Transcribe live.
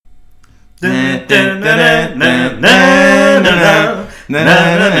Hello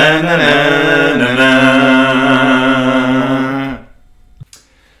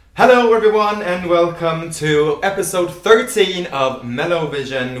everyone and welcome to episode 13 of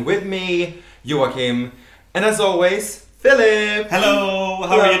MelloVision with me, Joachim, and as always, Philip! Hello!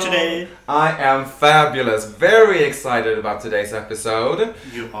 How are you today? I am fabulous, very excited about today's episode.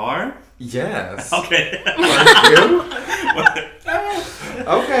 You are? Yes. Okay. Thank you.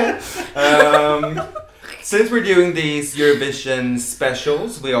 Okay. Since we're doing these Eurovision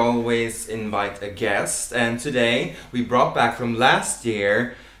specials, we always invite a guest, and today we brought back from last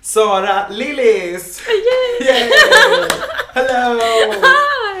year Sara Lillis! Yay! Yay! Hello!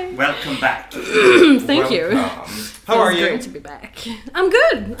 Hi! Welcome back. Thank you. How are you? It's great to be back. I'm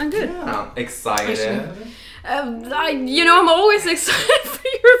good. Yeah, excited. I'm always excited for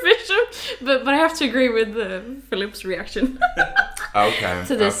Eurovision, but I have to agree with Philip's reaction. Okay.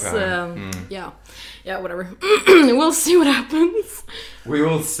 To this, yeah, whatever. We'll see what happens. We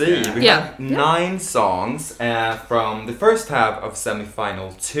will see. We have 9 songs from the first half of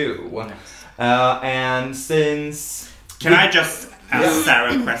semi-final 2. And since... Can I just ask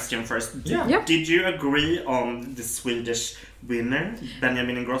Sarah a question first? Yeah. Did you agree on the Swedish winner,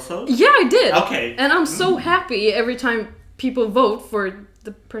 Benjamin Ingrosso? Yeah, I did. Okay. And I'm so happy every time people vote for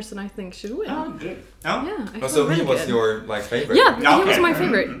the person I think should win. Oh, good. Oh. Yeah, I So feel he was good. your favorite? Yeah, he was my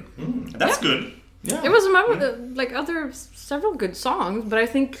favorite. That's good. Yeah. It was other several good songs, but I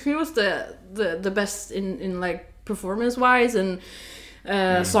think he was the best in performance wise and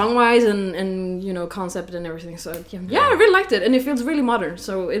song wise and concept and everything. So yeah, I really liked it, and it feels really modern.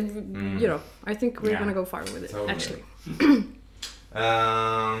 So it I think we're gonna go far with it. Totally. Actually.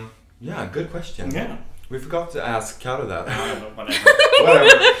 Good question. Yeah. We forgot to ask Karo that. Whatever.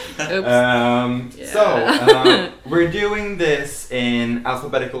 So, we're doing this in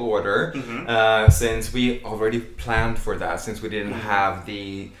alphabetical order since we already planned for that, since we didn't have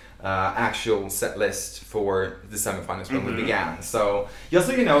the actual set list for the semifinals when we began. So, just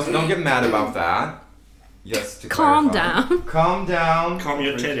so you know, so don't get mad about that. Just to Calm clarify. down. Calm down. Calm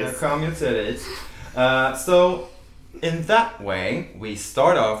your titties. Calm your titties. So, in that way, we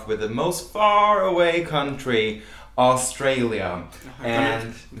start off with the most far away country, Australia,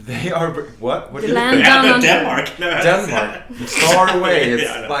 and they are what? What The did you land think? down under. Denmark. No, Denmark. Far away. It's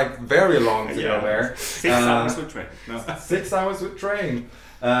Yeah, like very long to go there. 6 hours with train. No. 6 hours with train.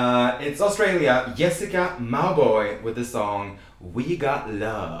 It's Australia. Jessica Mauboy with the song "We Got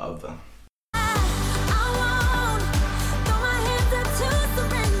Love."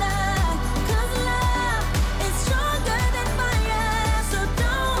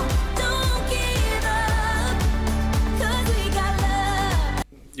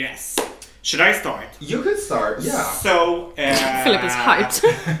 Yes. Should I start? You could start. Yeah. So, Philip is hyped.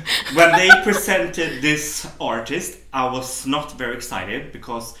 when they presented this artist, I was not very excited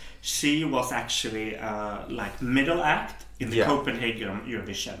because she was actually middle act in the Copenhagen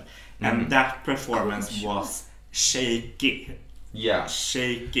Eurovision, and that performance was shaky. Yeah.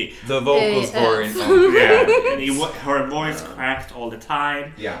 Shaky. The vocals were in. Her voice cracked all the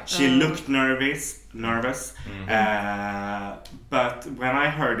time. Yeah. She looked nervous. But when I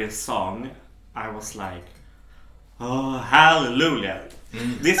heard this song, I was like, oh, hallelujah.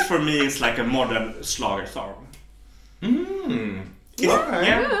 This for me is like a modern Schlager song. For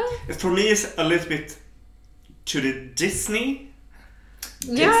me it's a little bit to the Disney.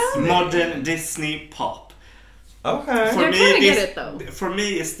 Yeah. Modern Disney pop. Okay. For I me, kinda get it though. For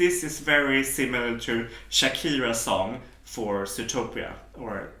me, this is very similar to Shakira's song for Zootopia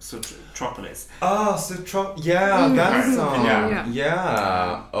or Zootropolis. Oh, that song.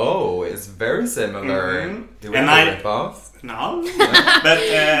 Yeah. Oh, it's very similar. Do we And have a rip-off? No, but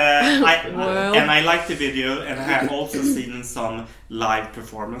I like the video, and I have also seen some live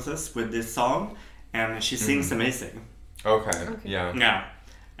performances with this song, and she sings amazing. Okay. Yeah.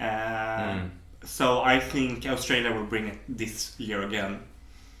 Yeah. So I think Australia will bring it this year again.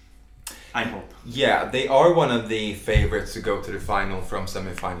 I hope. Yeah, they are one of the favorites to go to the final from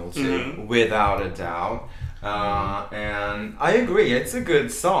semi-final 2, without a doubt. And I agree, it's a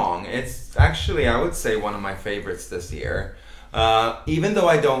good song. It's actually, I would say, one of my favorites this year. Even though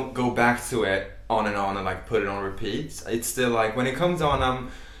I don't go back to it on and like put it on repeat, it's still like when it comes on,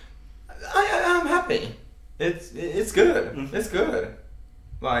 I'm happy. It's good. It's good.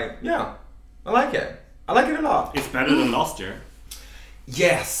 Like, yeah, I like it. I like it a lot. It's better than last year.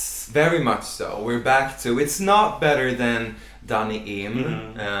 Yes, very much so. We're back to. It's not better than Danny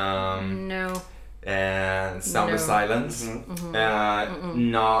Im. No. And Sound of No. Silence.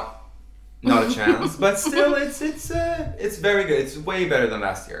 Not a chance. But still, it's very good. It's way better than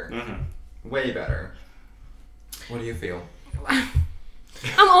last year. Way better. What do you feel?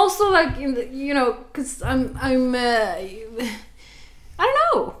 I'm also like in the, you know, because I'm I don't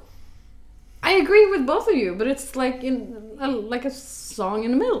know. I agree with both of you, but it's like like a song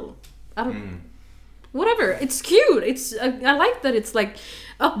in the middle. I don't. Whatever. It's cute. It's I like that it's like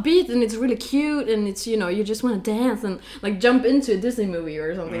upbeat and it's really cute and it's, you know, you just want to dance and like jump into a Disney movie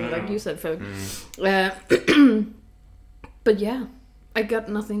or something like you said, Phil. But yeah, I got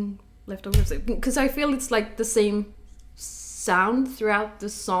nothing left over because I feel it's like the same sound throughout the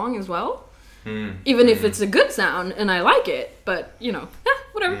song as well. Even if it's a good sound and I like it, but you know,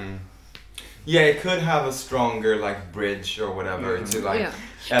 whatever. Yeah, it could have a stronger like bridge or whatever to like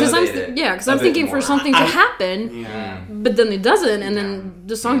because I'm thinking for something to happen, but then it doesn't, and then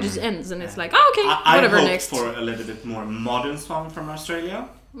the song just ends, and it's like, oh, okay, whatever. I next for a little bit more modern song from Australia.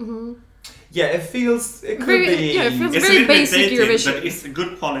 Yeah, it could be. Yeah, it feels It's very a little bit basic dated, Eurovision. but it's a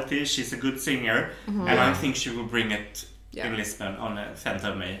good quality. She's a good singer, and I think she will bring it in Lisbon on the 10th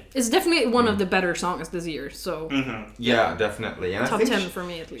of May. It's definitely one of the better songs this year. So yeah, definitely. And top I think 10 for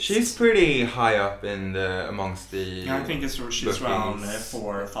me at least. She's pretty high up in the amongst the. Yeah, I think she's around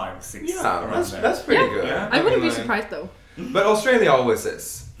 4, 5, 6. Yeah, that's pretty good. Yeah. I wouldn't be surprised though. But Australia always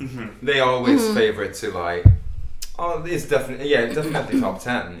is. They always favorite to like. Oh, it's definitely top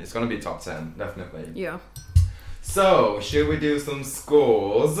 10. It's gonna be top 10, definitely. Yeah. So, should we do some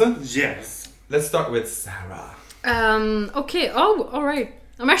scores? Yes. Let's start with Sarah. Okay. Oh, all right.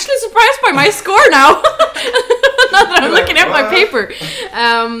 I'm actually surprised by my score now. Now that I'm looking at my paper.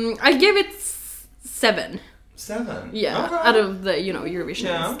 I give it 7. 7. Yeah, okay. out of the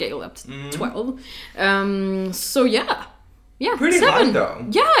Eurovision scale up to 12. So yeah. Yeah, pretty 7. high though.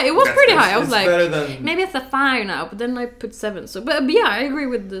 Yeah, it was pretty high. I was like, than... maybe it's a 5 now, but then I put 7. So, but yeah, I agree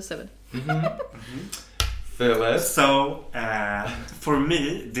with the 7. Phyllis. So, for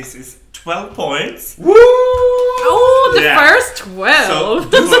me, this is 12 points. Woo! Oh, the first 12. So,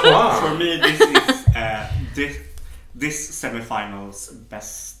 for me, this is this semi-final's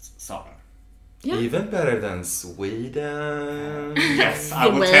best song. Yeah. Even better than Sweden. Yes, I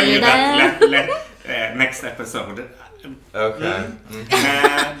will tell you that next episode. Okay.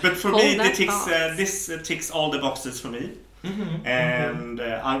 But for me, this ticks all the boxes for me. And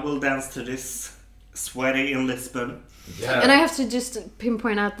I will dance to this sweaty in Lisbon. Yeah. And I have to just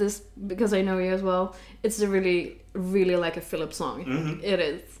pinpoint out this because I know you as well. It's a really, really like a Philip song. It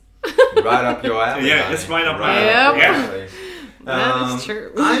is. Right up your alley. Yeah, it's right up my alley. Yeah. That is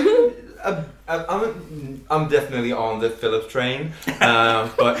true. I'm definitely on the Philip train,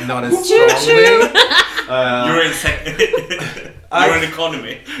 but not as Choo strongly. You're in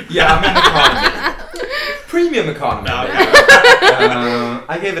economy. Yeah, I'm in economy. Premium economy.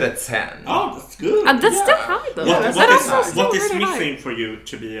 I gave it a 10. Oh, that's good. That's still high though. What is missing for you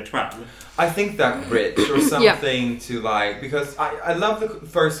to be a 12? I think that bridge or something to like, because I love the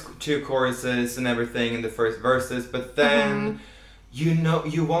first 2 choruses and everything in the first verses, but then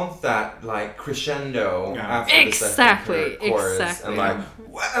you want that like crescendo after the second chorus and like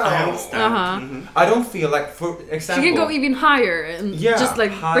wow. I don't feel like, for example, you can go even higher and just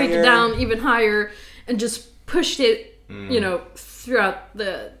like break it down even higher and just push it, throughout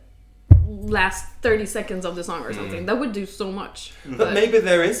the last 30 seconds of the song or something. That would do so much. But maybe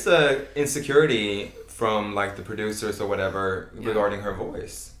there is a insecurity from like the producers or whatever regarding her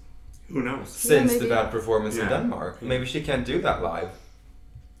voice. Who knows? Since the bad performance in Denmark. Maybe she can't do that live.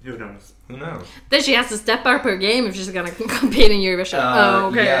 Who knows? Who knows? Then she has to step up her game if she's gonna compete in Eurovision.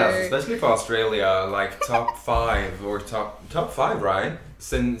 Okay. Yes, especially for Australia, like top 5 or top 5, right?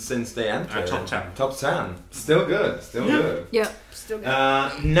 Since they entered. Top 10. Top 10. Still good. Still good. Yeah, still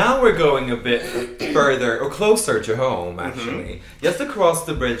good. Now we're going a bit further or closer to home, actually. Just across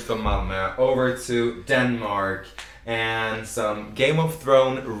the bridge from Malmö over to Denmark. And some Game of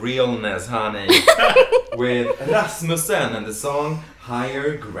Thrones realness, honey, with Rasmussen and the song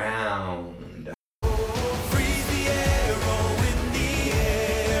Higher Ground. Freeze the arrow in the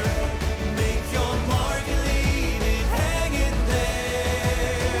air, make your mark and leave it hanging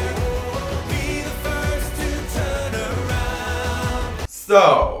there, be the first to turn around.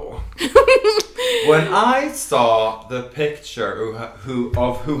 So, when I saw the picture who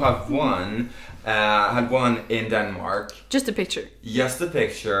have won, had won in Denmark. Just a picture. Just a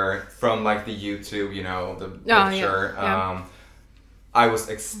picture from like the YouTube, the picture. Yeah. I was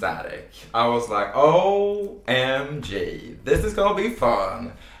ecstatic. I was like, OMG, this is gonna be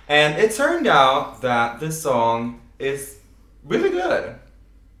fun. And it turned out that this song is really good.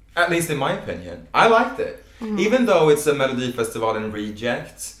 At least in my opinion. I liked it. Even though it's a Melody Festival in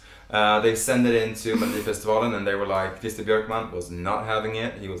reject, They sent it into Melodifestivalen and they were like, Christer Björkman was not having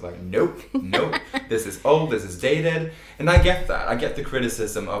it. He was like, nope, this is old, this is dated. And I get that. I get the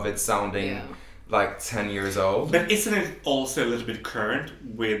criticism of it sounding like 10 years old. But isn't it also a little bit current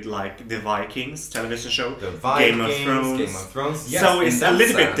with like the Vikings television show? The Vikings, Game of Thrones. Yes, so it's a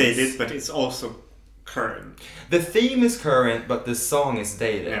little sense. bit dated, but it's also current. The theme is current, but the song is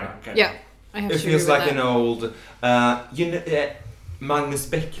dated. Yeah, okay. Yeah, I have It to feels agree with like that. an old... Magnus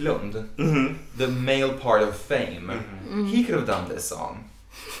Bäcklund, the male part of Fame, he could have done this song.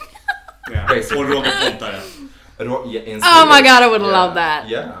 Yeah. Basically. Or Roger Pontare. Oh my god, I would love that.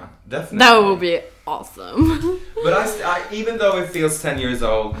 Yeah, definitely. That would be awesome. But I even though it feels 10 years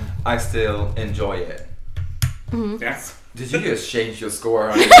old, I still enjoy it. Yes. Did you just change your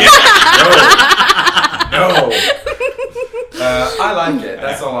score? No. I like it.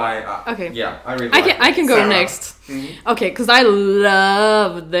 That's all Okay. Yeah, I really like it. I can go Sarah. next. Okay, because I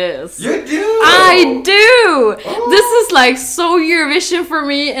love this. You do? I do! This is like so Eurovision for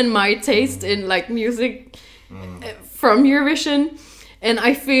me and my taste in like music from Eurovision. And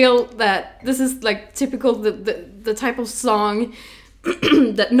I feel that this is like typical the type of song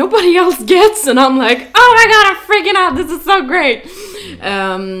that nobody else gets, and I'm like, oh my god, I'm freaking out, this is so great.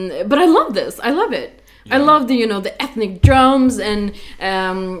 But I love this. I love it. I love the the ethnic drums, and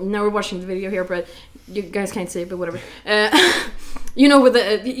now we're watching the video here, but you guys can't see it, but whatever. With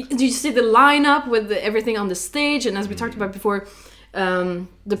do you see the lineup with everything on the stage? And as we talked about before, the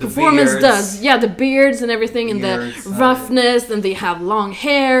performance beards. the beards and everything, and Beards, the roughness, and they have long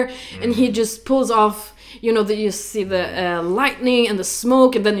hair, and he just pulls off. You see the lightning and the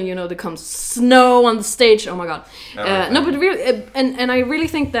smoke, and then there comes snow on the stage. Oh my god! No, but really, and I really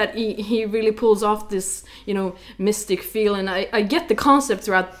think that he really pulls off this mystic feel, and I get the concept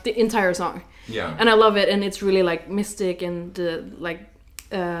throughout the entire song. Yeah. And I love it, and it's really like mystic and a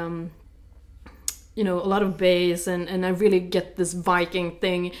lot of bass, and I really get this Viking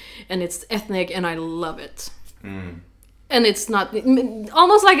thing, and it's ethnic, and I love it. And it's not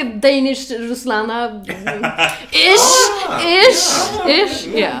almost like a Danish Ruslana ish.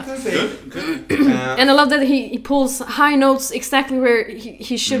 Yeah. Good. And I love that he pulls high notes exactly where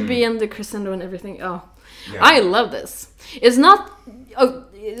he should be, and the crescendo and everything. Oh, Yeah. I love this. It's not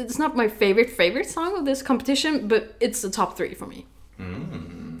my favorite song of this competition, but it's the top 3 for me.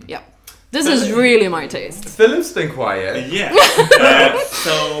 Yeah. This is really my taste. Philip's been quiet. Yeah.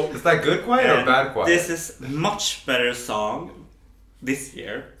 So Is that good quiet or bad quiet? this is much better song this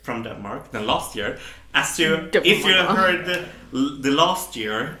year from Denmark than last year. If you heard the last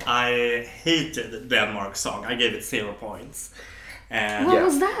year, I hated the Denmark song. I gave it 0 points. What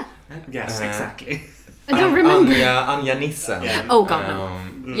was that? Yes, exactly. I don't remember. Anja Nissen. Yeah. Oh god, no.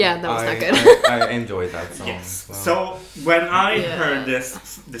 Yeah, that was not good. I enjoyed that song. Yes. Well. So when I heard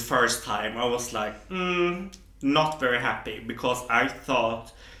this the first time, I was like, not very happy, because I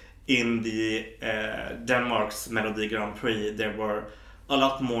thought in the Denmark's Melodi Grand Prix there were a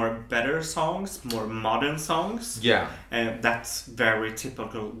lot more better songs, more modern songs. Yeah. That's very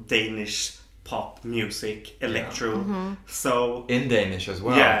typical Danish pop music, electro. So In Danish as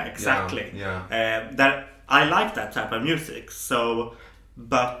well. yeah, exactly. Yeah. That I like that type of music. So,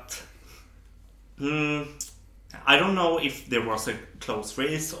 but I don't know if there was a close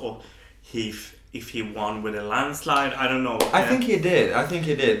race or if he won with a landslide. I don't know. I think he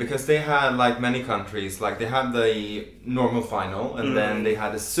did because they had like many countries, like they had the normal final and then they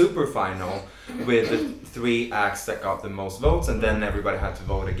had a super final with the 3 acts that got the most votes, and then everybody had to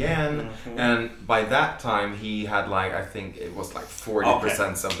vote again. And by that time he had like, I think it was like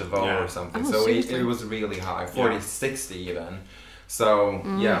 40% of the vote or something. Oh, so seriously? it was really high, 40-60 even. So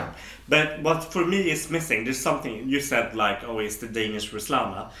yeah. But what for me is missing, there's something you said like, oh, it's the Danish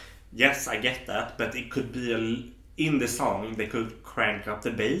Ruslana. Yes, I get that, but it could be in the song they could crank up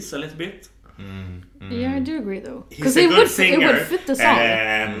the bass a little bit. Yeah, I do agree though, He's because a it good would singer, fit the song.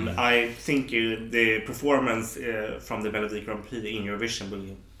 and I think the performance from the Melodi Grand Prix in Eurovision will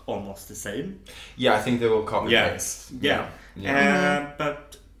be almost the same. Yeah, I think they will copy Yeah. paste. Yeah.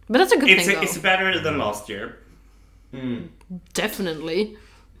 But that's a good thing though. It's better than last year. Definitely.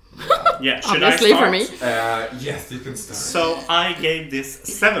 Yeah, should Obviously I for start? me. Yes, you can start. So I gave this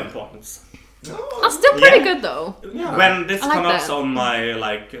 7 points. I'm still pretty good though. Yeah. When this I like comes up that. on my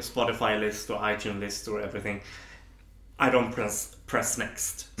like Spotify list or iTunes list or everything, I don't press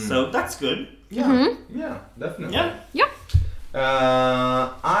next. So that's good. Yeah, yeah, definitely. Yeah. Yeah.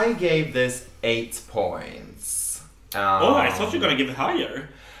 I gave this 8 points. Oh, I thought you were gonna give it higher.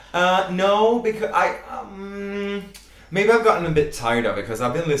 No, because maybe I've gotten a bit tired of it because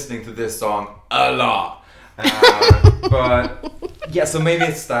I've been listening to this song a lot. But Yeah, so maybe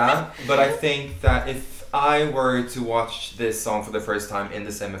it's that, but I think that if I were to watch this song for the first time in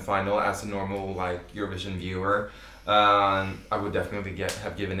the semi-final as a normal like Eurovision viewer, I would definitely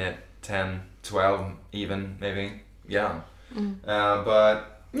have given it 10, 12 even, maybe. Yeah.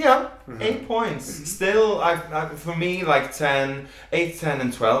 But yeah, 8 points. Still, for me, like 8, 10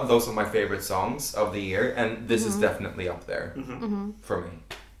 and 12, those are my favorite songs of the year, and this is definitely up there for me.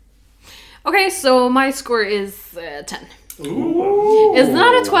 Okay, so my score is 10. Ooh. It's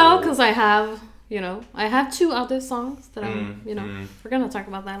not a 12 because I have 2 other songs that we're gonna talk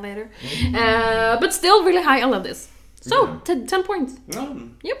about that later. But still really high. I love this. So 10 points.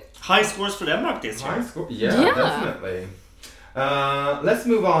 Yep. High scores for Denmark this year. High score, yeah, definitely. Let's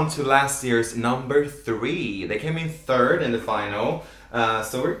move on to last year's number 3. They came in 3rd in the final.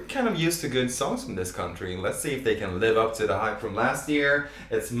 So we're kind of used to good songs from this country. Let's see if they can live up to the hype from last year.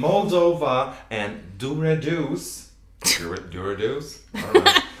 It's Moldova and Duredus. Duredus? I don't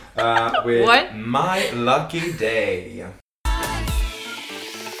know. With What? My Lucky Day.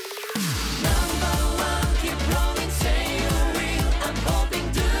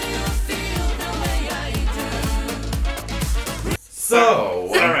 So,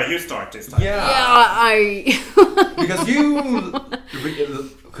 Sarah, you start this time. Yeah, because you,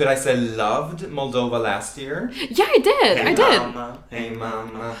 could I say, loved Moldova last year? Yeah, I did. Hey, I did. Mama. Hey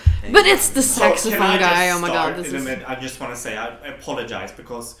mama. Hey But it's the mama. saxophone guy. Oh my god, this in a is. minute? I just want to say I apologize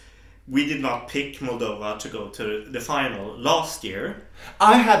because we did not pick Moldova to go to the final last year.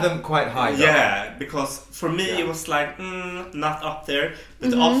 I had them quite high though. Yeah, because for me it was like not up there,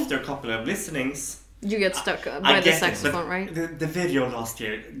 but after a couple of listenings, You get stuck by I the get saxophone, it, right? but the video last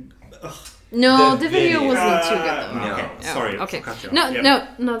year. Ugh. No, The the video video. wasn't too good though. No. Okay, Oh, sorry. Okay. to cut you No, off. Yeah.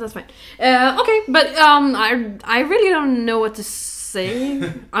 no, that's fine. Okay, but I really don't know what to say.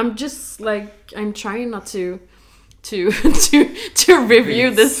 I'm just like I'm trying not to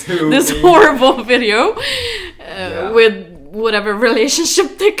review this horrible video with whatever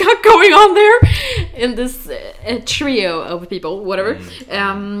relationship they got going on there in this trio of people, whatever.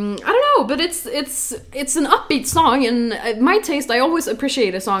 I don't know, but it's an upbeat song, and my taste, I always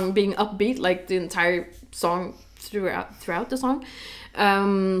appreciate a song being upbeat, like the entire song throughout the song.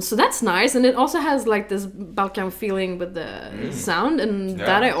 So that's nice, and it also has like this Balkan feeling with the sound, and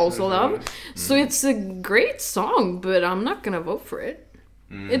that I also love. So it's a great song, but I'm not gonna vote for it.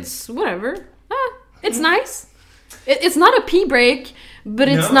 It's whatever. It's nice. It's not a pee break, but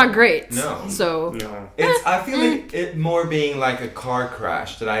it's not great. No. So I feel like it more being like a car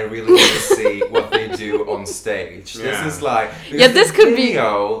crash that I really want to see what they do on stage. Yeah. This is like this could be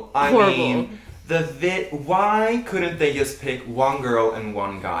horrible. Why couldn't they just pick one girl and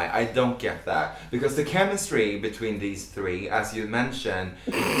one guy? I don't get that, because the chemistry between these three, as you mentioned,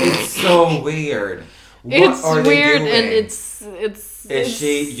 it's so weird. it's weird, and it's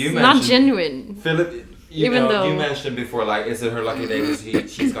not genuine. Philip, you mentioned before, like, is it her lucky day because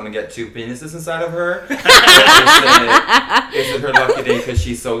she's gonna get 2 penises inside of her? Is it her lucky day because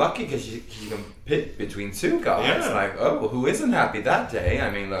she's so lucky because she can pick between 2 guys? Yeah. Like, oh, who isn't happy that day?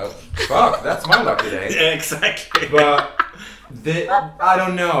 I mean, fuck, that's my lucky day. Yeah, exactly. But I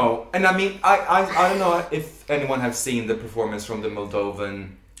don't know, and I mean, I don't know if anyone has seen the performance from the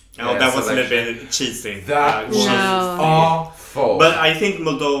Moldovan. Oh, that was a little bit cheesy. That was awful. But I think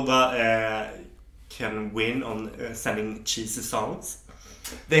Moldova can win on sending cheesy songs.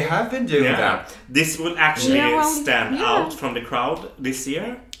 They have been doing that. This will actually stand out from the crowd this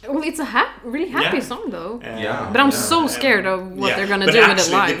year. Well, it's a really happy song though. But I'm so scared of what they're gonna do with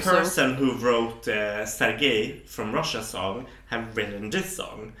it live. The person who wrote Sergei from Russia's song have written this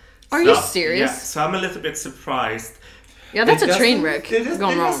song. Are you serious? Yeah, so I'm a little bit surprised. Yeah, that's a train wreck It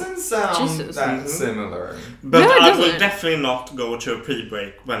gone wrong. doesn't sound that similar. But No, it I will doesn't. definitely not go to a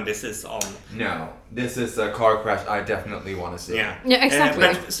pre-break when this is on. No, this is a car crash I definitely want to see. Yeah, exactly.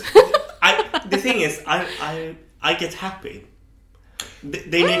 The thing is, I get happy.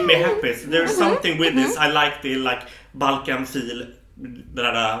 They make me happy. So there's something with this. I like the Balkan feel.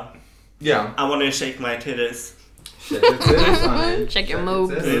 Yeah. I want to shake my titties. Shake your titties, honey. Check your Shake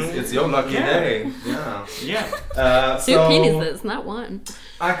moves. titties. It's your lucky day. Yeah. Yeah. 2 penises, not 1.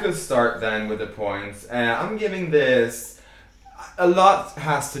 I could start then with the points. I'm giving this. A lot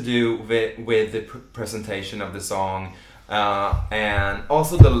has to do with the presentation of the song, and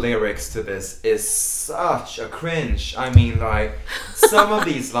also the lyrics to this is such a cringe. I mean, like, some of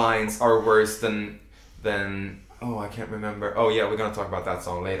these lines are worse than. Oh, I can't remember. Oh yeah, we're gonna talk about that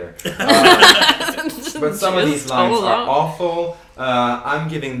song later. But some of these lines are awful. I'm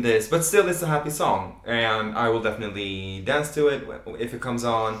giving this, but still, it's a happy song, and I will definitely dance to it if it comes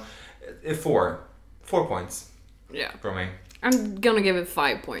on. 4 points. Yeah. For me. I'm gonna give it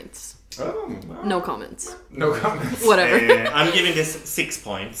 5 points. Oh, wow. No comments. No comments. Whatever. I'm giving this 6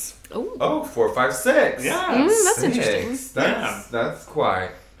 points. Oh, 4, 5, 6. Yeah. That's interesting. That's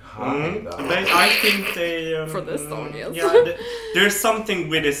quite high, though. I think they... For this song, yes. Yeah, there's something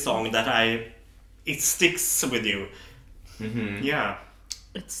with this song that it sticks with you. Mm-hmm. Yeah.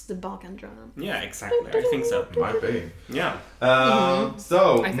 It's the Balkan drum. Yeah, exactly. I think so. Might be. Yeah.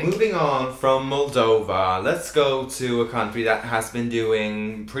 So, moving on from Moldova, let's go to a country that has been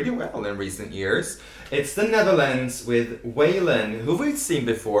doing pretty well in recent years. It's the Netherlands with Waylon, who we've seen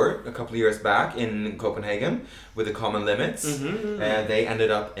before a couple of years back in Copenhagen with the Common Limits. They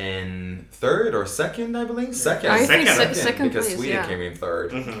ended up in 3rd or 2nd, I believe. Second. I think Second, because place, Sweden yeah. came in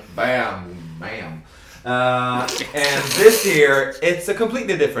 3rd. Bam, bam. And this year, it's a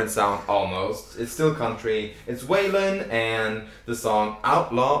completely different sound almost. It's still country. It's Waylon and the song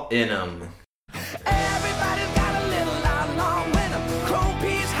Outlaw in 'Em. Everybody's got a little outlaw in 'em. Chrome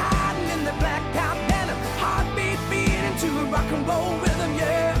peas hiding in the blacked out denim. Heartbeat beating to a rock and roll rhythm,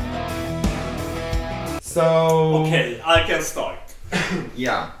 yeah. So... Okay, I can start.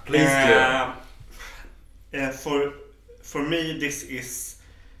 Yeah, please do. For me, this is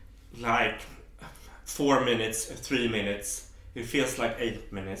like 4 minutes, 3 minutes. It feels like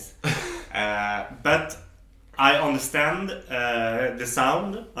 8 minutes. But I understand the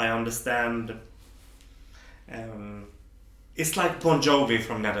sound. I understand. It's like Bon Jovi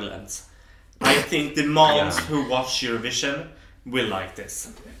from Netherlands. I think the moms who watch Eurovision will like this.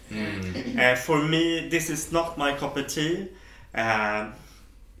 For me, this is not my cup of tea. I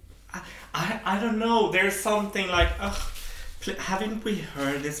don't know. There's something like, haven't we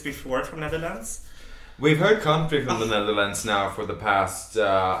heard this before from Netherlands? We've heard country from the Netherlands now for the past,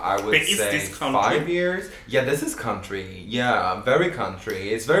 I would But is say, this country? 5 years. Yeah, this is country. Yeah, very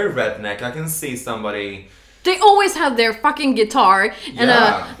country. It's very redneck. I can see somebody... They always have their fucking guitar and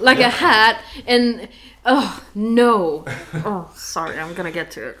a hat and... Oh, no. Oh, sorry, I'm gonna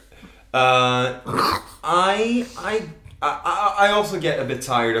get to it. I also get a bit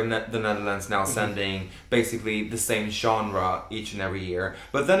tired of the Netherlands now sending basically the same genre each and every year.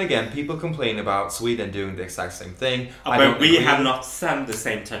 But then again, people complain about Sweden doing the exact same thing. But we have not sent the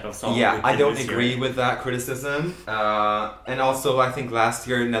same type of song. Yeah, I don't agree with that criticism. And also, I think last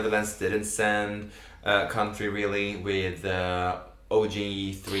year Netherlands didn't send country really with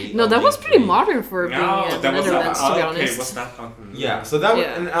OG3. No, that was pretty modern for being that the was Netherlands, to be okay, honest. was that Yeah, so that was,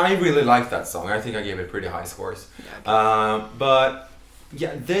 and I really liked that song. I think I gave it pretty high scores. But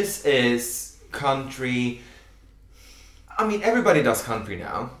yeah, this is country. I mean, everybody does country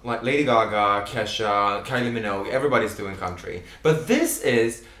now. Like Lady Gaga, Kesha, Kylie Minogue, everybody's doing country. But this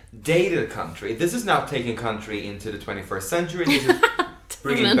is dated country. This is now taking country into the 21st century. This is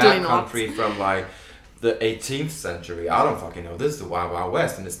bringing back country from like the 18th century. I don't fucking know. This is the Wild Wild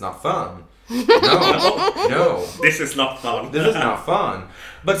West and it's not fun. No. This is not fun. This is not fun.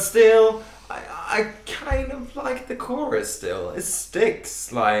 But still, I kind of like the chorus still. It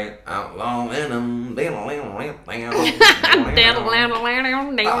sticks. Like, outlaw in 'em. I don't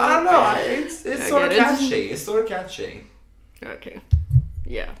know. It's sort of catchy. It's sort of catchy. Okay.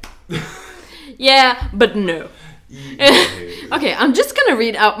 Yeah. Yeah, but no. Okay, I'm just gonna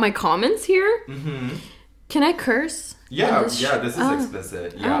read out my comments here. Can I curse? Yeah, this is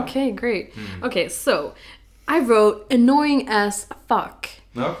explicit. Yeah. Okay, great. Okay, so I wrote annoying as fuck.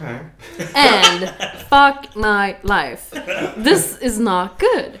 Okay. And fuck my life. This is not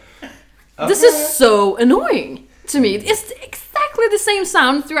good. This is so annoying to me. It's exactly the same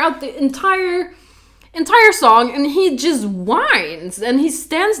sound throughout the entire song, and he just whines and he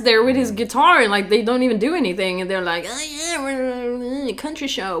stands there with his guitar and like they don't even do anything and they're like, oh yeah, we're a country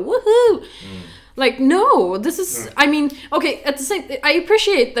show, woohoo. Like, no, this is, I mean, okay, at the same, I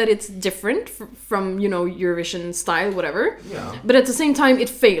appreciate that it's different from, you know, Eurovision style, whatever. Yeah. But at the same time, it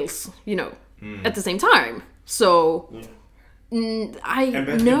fails, you know, at the same time. So,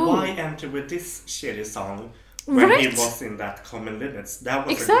 But no. why enter with this shitty song when he was in that Common Limits? That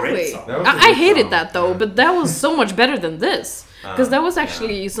was a great song. I hated that though, but that was so much better than this. Because that was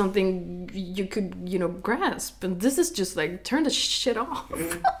actually something you could, you know, grasp. And this is just like, turn the shit off.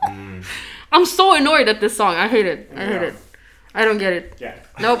 I'm so annoyed at this song. I hate it. I hate it. I don't get it. Yeah.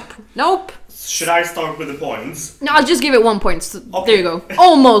 Nope. Should I start with the points? No, I'll just give it 1 point. So Okay. there you go.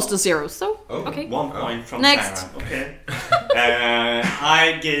 Almost a 0. So, okay. 1 point from Next. Sarah. Okay.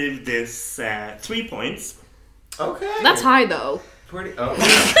 I gave this 3 points. Okay. That's high though. Pretty. Oh.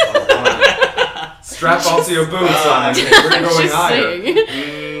 Strap onto your boots on. We're going Just higher.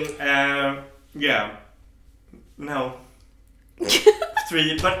 saying. Yeah. No.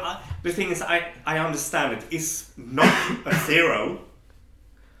 3, but The thing is, I understand it is not a 0.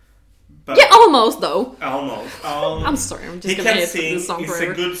 But Yeah, almost though. almost. I'm sorry, I'm just He gonna can hate sing. this song It's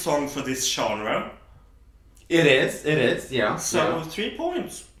forever. a good song for this genre. It is, yeah. So 3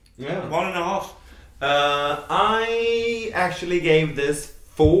 points. Yeah. 1.5. I actually gave this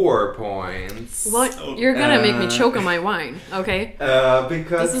 4 points. What? You're gonna make me choke on my wine, okay?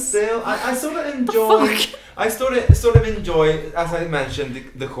 Because This is- still, I sort of enjoy. fuck? I sort of enjoy, as I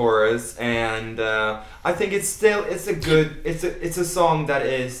mentioned, the chorus, and I think it's a good. It's a song that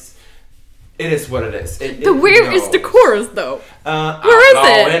is. It is what it is. Where is the knows. chorus though? Where is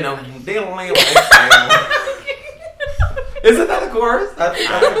it? Isn't that a chorus? That's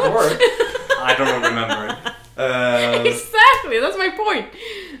a chorus. I don't remember it. Exactly, that's my point.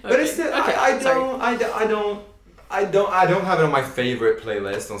 But it's still, Okay, I sorry. don't have it on my favorite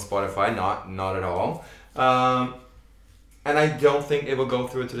playlist on Spotify. Not at all. And I don't think it will go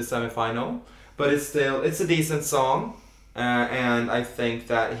through to the semifinal. But it's a decent song. And I think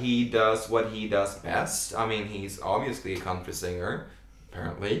that he does what he does best. I mean, he's obviously a country singer,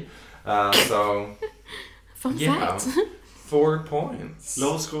 apparently. So, Fun yeah, fact. 4 points.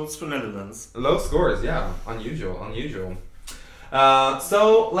 Low scores for Netherlands. Low scores, yeah. Unusual.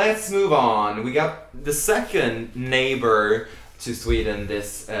 So, let's move on. We got the second neighbor to Sweden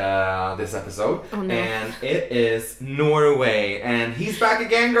this episode. Oh, no. And it is Norway. And he's back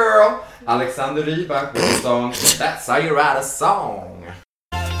again, girl! Alexander Rybak with the song That's How You Write a Song.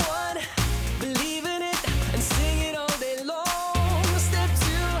 One, believe in it and sing it all day long. Step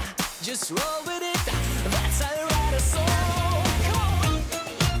 2, just roll with it. That's how you write a song. Come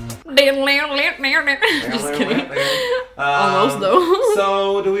on. Just kidding. Almost though.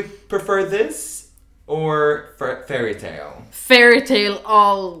 So, do we prefer this or fairy tale? Fairy tale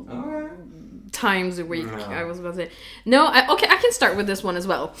all Alright. times a week. No. I was about to say. No, okay, I can start with this one as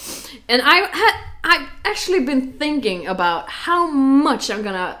well. And I've actually been thinking about how much I'm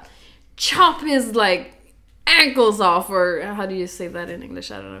gonna chop his like ankles off, or how do you say that in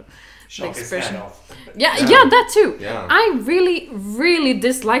English? I don't know. Chop his head off. Yeah, Yeah. yeah, that too. Yeah. I really, really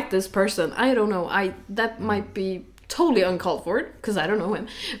dislike this person. I don't know. That might be totally uncalled for because I don't know him.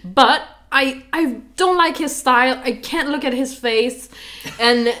 But I don't like his style. I can't look at his face,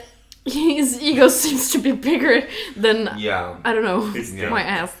 and his ego seems to be bigger than Yeah. I don't know Yeah. my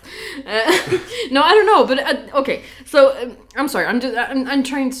ass. No, I don't know. But okay. So I'm sorry. I'm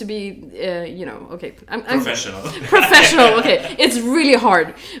trying to be okay. I'm Professional. professional. Okay, it's really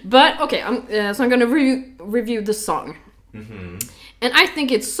hard, but okay. So I'm gonna review the song, and I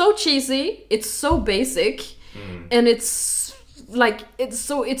think it's so cheesy. It's so basic, and it's like it's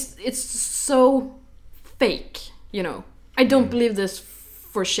so fake. You know, I don't believe this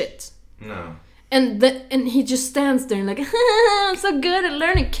for shit. No. And he just stands there and like, I'm so good at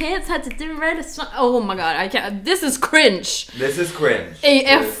learning kids how to write a song. Oh my god, I can't. This is cringe. This is cringe.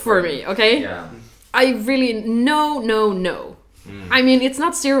 AF for me, okay? Yeah. I really no. I mean, it's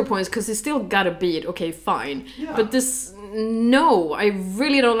not 0 points because he still got a beat. Okay, fine. Yeah. But this, no, I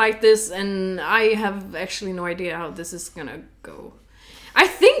really don't like this, and I have actually no idea how this is gonna go. I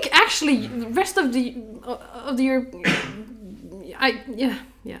think actually the rest of the year, I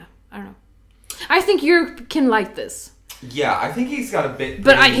don't know. I think you can like this. Yeah, I think he's got a bit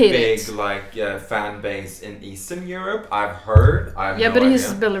But I pretty hate big it. like fan base in Eastern Europe. I've heard. I have Yeah, no but idea.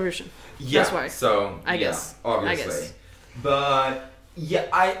 he's Belarusian. Yeah, That's why. So I yeah, guess. obviously. I guess. But yeah,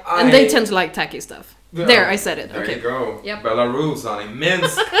 I And they tend to like tacky stuff. Well, There, I said it. There Okay. you go. Yep. Belarus, honey.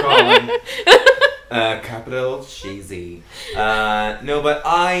 Minsk, Colin. Capital cheesy. No, but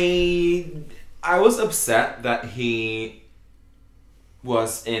I was upset that he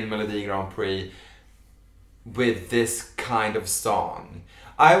was in Melodi Grand Prix with this kind of song.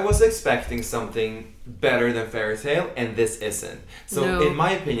 I was expecting something better than Fairy Tale, and this isn't. So, No. in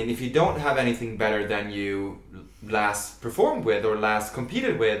my opinion, if you don't have anything better than you last performed with or last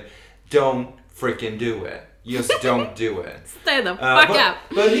competed with, don't freaking do it. Just don't do it. Stay the fuck up.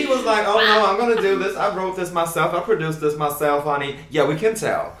 But he was like, oh no, I'm gonna do this. I wrote this myself. I produced this myself, honey. Yeah, we can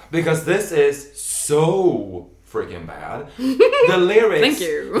tell. Because this is so freaking bad. The lyrics, Thank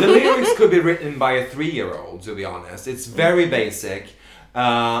you. the lyrics could be written by a 3-year-old, to be honest. It's very basic.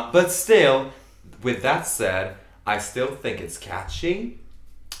 But still, with that said, I still think it's catchy.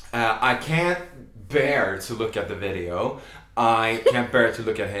 I can't bear to look at the video. I can't bear to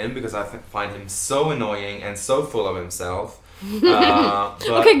look at him because I find him so annoying and so full of himself. But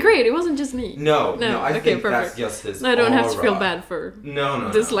Okay, great. It wasn't just me. No, No, I okay, think perfect. that's just his I don't have to feel aura. bad for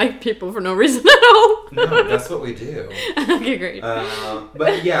No. dislike people for no reason at all. No, that's what we do. Okay, great.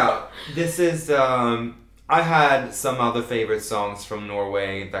 But yeah, this is. I had some other favorite songs from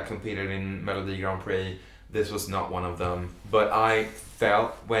Norway that competed in Melodi Grand Prix. This was not one of them. But I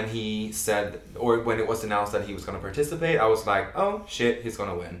felt when he said, or when it was announced that he was going to participate, I was like, oh shit, he's going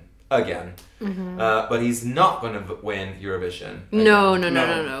to win. Again. But he's not going to win Eurovision. Again. No.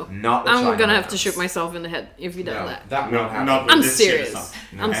 Not the I'm China going to have to dance. shoot myself in the head if you do that. That won't happen. Not with I'm this year's serious.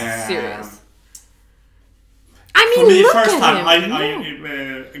 song. I'm serious. I For mean, me, look first at time, him. I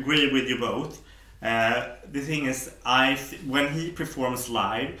agree with you both. The thing is, when he performs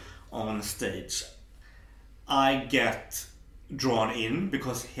live on stage, I get drawn in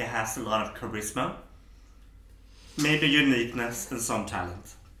because he has a lot of charisma, maybe uniqueness and some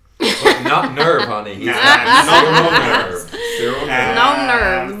talent. But not nerve, honey. He's Nah, got not zero nerves. nerve. Zero nerve.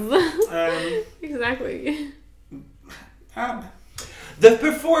 No nerves. Exactly. The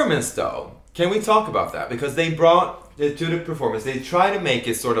performance, though, can we talk about that? Because they brought to the performance, they try to make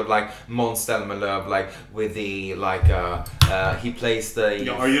it sort of like Måns Zelmerlöw, like with the he plays the.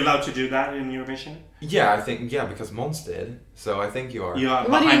 Are you allowed to do that in Eurovision? Yeah, I think because Måns did, so I think you are. Yeah,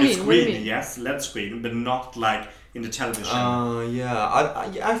 What do you behind the mean? What do you screen, mean? yes, LED screen, but not like in the television.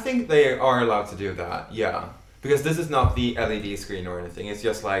 I think they are allowed to do that. Yeah, because this is not the LED screen or anything. It's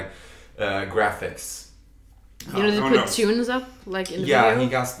just like graphics. You know, they Oh, put no. tunes up like in the Yeah, video.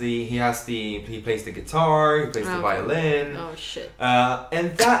 he plays the guitar, he plays the Okay. violin. Oh shit.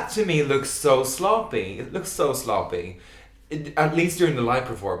 And that to me looks so sloppy. It looks so sloppy. At least during the live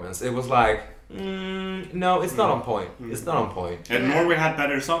performance, it was like, no, it's not on point. It's not on point. And Yeah. Norway had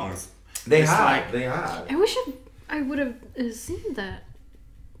better songs. They It's had. like- They had. I wish I would have seen that.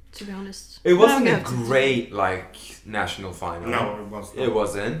 To be honest, It But wasn't I'm a gonna have to- great like national final. No, it was not. It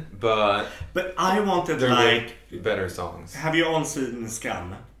wasn't. But But I wanted there like. were better songs. Have you all seen Skam?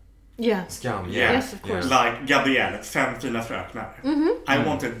 Yeah. Scam. Yeah. Yeah. Yes, of course. Like Gabrielle, Fem fina fröknar. I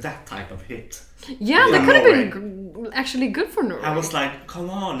wanted that type of hit. Yeah, For that could have Norway. been actually good for Norway. I was like, come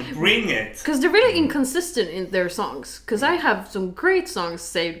on, bring it. Because they're really inconsistent in their songs. Because I have some great songs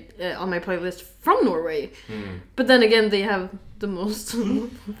saved on my playlist from Norway. But then again, they have the most.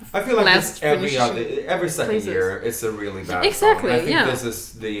 I feel like Last this every second places. year it's a really bad Exactly, song. And I think yeah. this is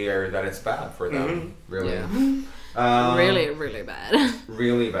the year that it's bad for them. Really. Yeah. Really bad.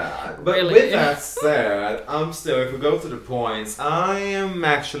 Really bad. But Really. with that said, if we go to the points, I am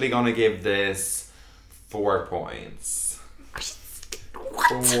actually gonna give this 4 points.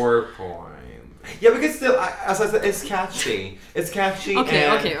 What? 4 points. Yeah, because still, as I said, it's catchy. It's catchy. Okay,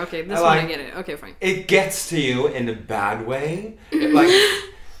 and okay. This I one I like- get it. Okay, fine. It gets to you in a bad way. It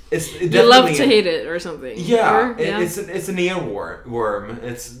You love definitely- to hate it or something. Yeah, Or- it's an earworm.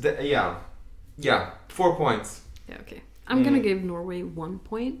 Yeah, 4 points. Yeah, okay. I'm gonna give Norway 1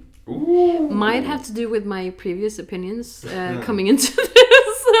 point. Ooh. Might have to do with my previous opinions coming into this.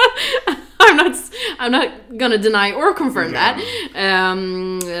 I'm not gonna deny or confirm that.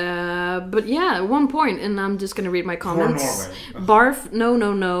 But yeah, 1 point, and I'm just gonna read my comments. Norway. Barf,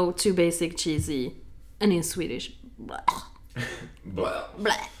 no, too basic, cheesy, and in Swedish, blah. Blah.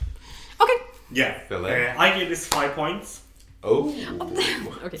 Blah. Okay. Yeah. Fill in. I give this 5 points. Oh.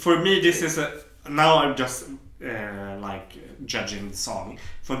 Okay. For me, this is now I'm just like judging the song.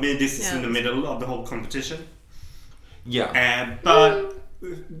 For me, this is in the middle of the whole competition. Yeah. But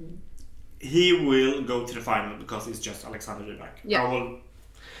he will go to the final because it's just Alexander Rybak. Yeah.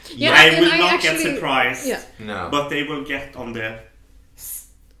 Yeah, I and will I not actually- get surprised. Yeah. No. But they will get on the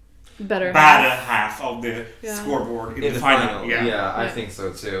Better. better half of the Yeah. scoreboard in in the final. Yeah, I think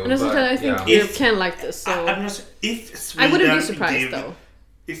so too. And as I but, said, I think yeah. you can like this, so I'm not, if I Sweden wouldn't be surprised give- though.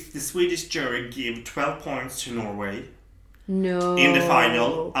 If the Swedish jury give 12 points to Norway No. in the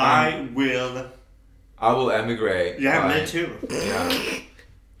final, I will. I will emigrate. Yeah, me Like, too. Yeah.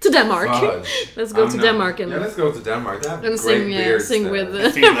 To Denmark. Fudge. Let's go I'm to not- Denmark and let's go to Denmark. They have and great sing beers sing there.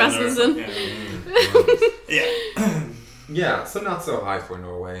 with Finland or- Rasmussen. Yeah. Yeah. Yeah, so not so high for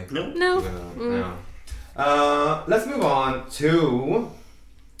Norway. No. No. No. Let's move on to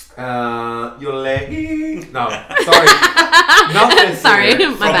Yole. No, sorry. Not this Sorry, year.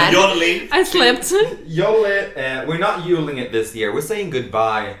 my From bad. yodeling. I slipped. Yole, we're not yodeling it this year. We're saying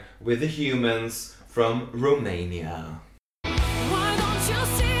goodbye with the humans from Romania. Why don't you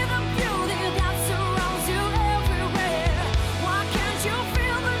see the beauty that surrounds you everywhere? Why can't you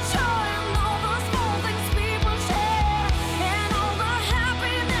feel the joy and all the small things people share? And all the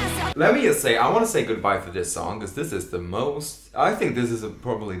happiness Let me just say, I want to say goodbye to this song because this is the most. I think this is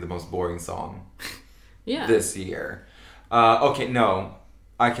probably the most boring song Yeah. this year. Okay, no,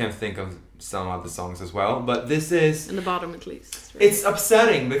 I can think of some other songs as well, but this is. In the bottom at least. It's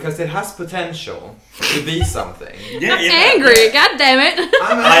upsetting because it has potential to be something. Yeah, Angry, god damn it.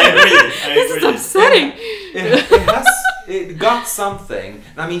 I agree. This is upsetting. it got something.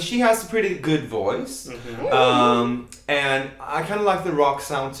 I mean, she has a pretty good voice, and I kind of like the rock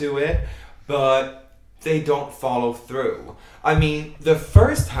sound to it, but they don't follow through. I mean, the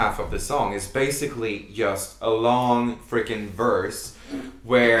first half of the song is basically just a long freaking verse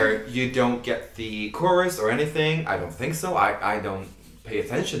where you don't get the chorus or anything. I don't think so. I don't pay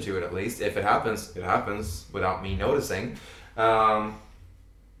attention to it, at least. If it happens, it happens without me noticing. No.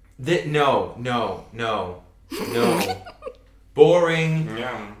 Boring.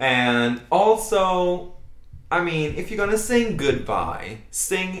 Yeah. And also, I mean, if you're gonna sing goodbye,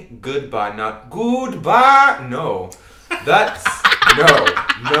 not goodbye. No. That's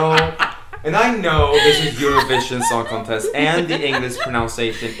no. And I know this is Eurovision Song Contest and the English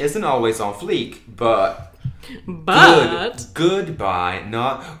pronunciation isn't always on fleek, but goodbye,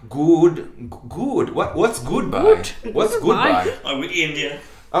 not good. What's goodbye? What's goodbye? Are we Indian?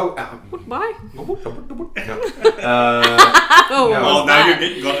 Oh, Goodbye. no. Oh, now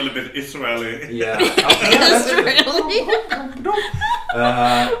you got a little bit Israeli. Yeah. Israeli.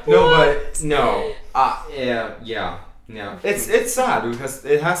 No. It's sad because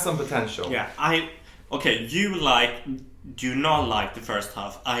it has some potential. Yeah, do not like the first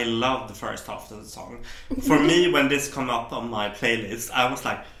half. I love the first half of the song. For me, when this come up on my playlist, I was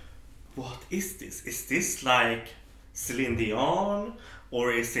like, what is this? Is this like Celine Dion?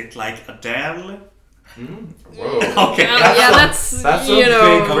 Or is it like Adele? Whoa. Okay. That's a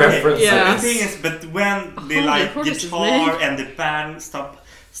big reference. Yeah. The thing is, but when the guitar and the band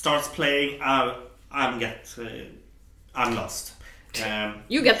starts playing, I'm lost.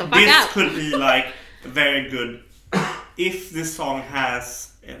 You get the fuck this out. This could be like very good if the song had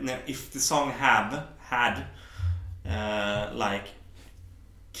like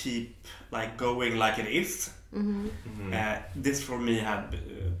keep like going like it is. This for me had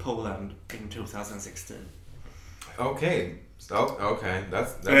Poland in 2016. Okay,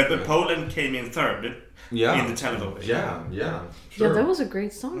 that's But good. Poland came in third in the televoting. Yeah, Yeah, that was a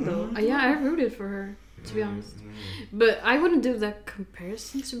great song though. I rooted for her, to be honest. But I wouldn't do that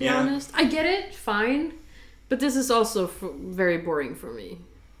comparison, to be honest. I get it, fine. But this is also very boring for me.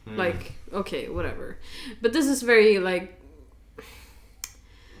 Like, okay, whatever. But this is very, like...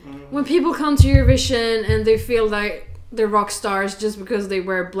 When people come to Eurovision and they feel like they're rock stars just because they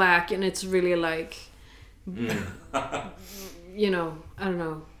wear black, and it's really like... you know, I don't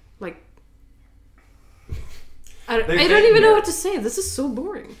know. Like... I don't even know what to say. This is so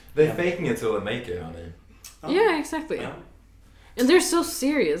boring. They're faking it till they make it, honey. Yeah, exactly. Yeah. And they're so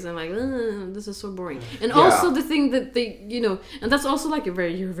serious and like, this is so boring. And also the thing that they, and that's also like a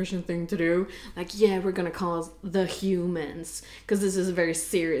very Eurovision thing to do. Like, we're gonna call us the humans because this is a very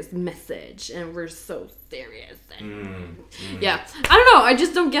serious message and we're so serious. And I don't know. I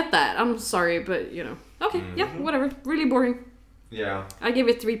just don't get that. I'm sorry, but okay, whatever. Really boring. Yeah. I give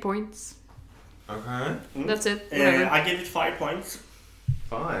it 3 points. Okay. That's it. Whatever. I give it 5 points.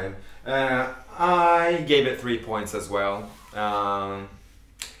 5. I gave it 3 points as well.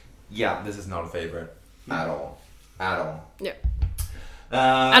 This is not a favorite at all. Yeah.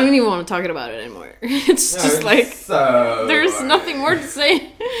 I don't even want to talk about it anymore. It's just like so there's nothing more to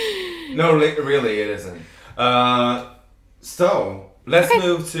say. No, really, it isn't. So let's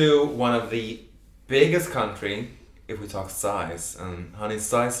move to one of the biggest country if we talk size, and honey,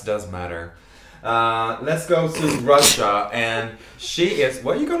 size does matter. Let's go to Russia, and she is.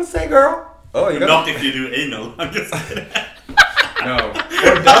 What are you gonna say, girl? Oh, you not if you do anal. I'm just kidding. No.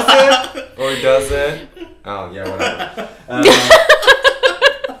 Or does it? Oh, yeah, whatever.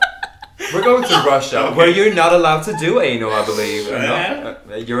 We're going to Russia, where you're not allowed to do anal, I believe.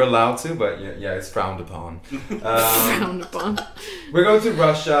 You're allowed to, but it's frowned upon. Frowned upon. We're going to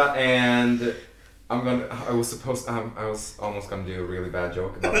Russia, and I was almost gonna do a really bad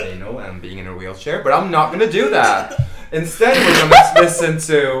joke about anal and being in a wheelchair, but I'm not gonna do that. Instead, we're gonna listen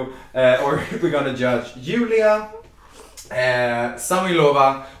to, or we're gonna judge Julia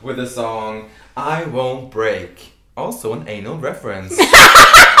Samilova with the song "I Won't Break," also an anal reference.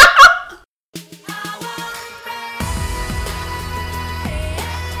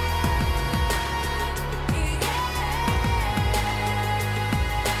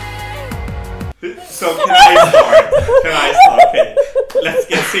 So can I start? Okay, let's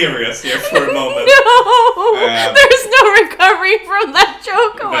get serious here for a moment. No, there's no recovery from that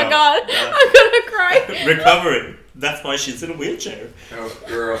joke. Oh my god, I'm gonna cry. Recovery. That's why she's in a wheelchair. Oh,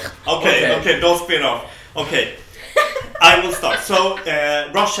 girl. Okay, don't spin off. Okay, I will start. So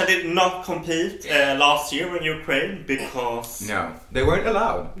Russia did not compete last year in Ukraine because no, they weren't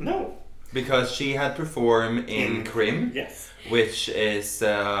allowed. No. because she had performed in Crimea, Yes. which is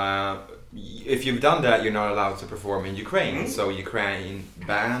if you've done that, you're not allowed to perform in Ukraine. So Ukraine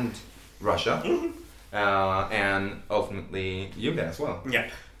banned Russia, and ultimately you as well. Yeah,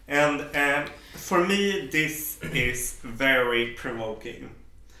 and for me this is very provoking.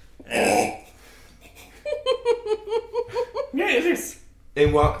 Yeah, it is.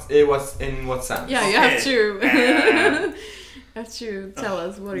 In what sense? Yeah, you have to. Have to tell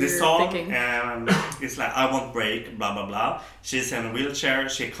us what the you're song thinking. is like I won't break, blah blah blah. She's in a wheelchair.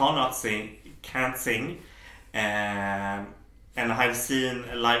 She can't sing, and I've seen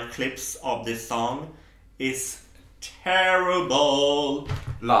live clips of this song. It's terrible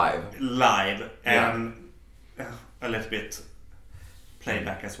Live. and a little bit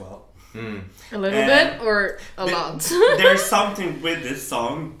playback as well. A little bit or a lot? There's something with this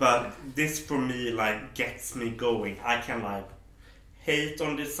song, but this for me like gets me going. I can like hate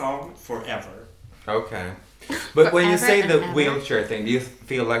on this song forever. Okay. But when you say the Forever and ever. wheelchair thing, do you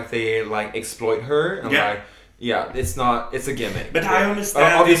feel like they like exploit her? And Yeah. like, it's a gimmick. But I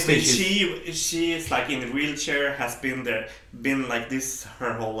understand obviously if she is like in a wheelchair, has been like this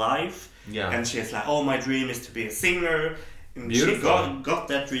her whole life. Yeah. And she's like, oh, my dream is to be a singer. And Beautiful. she got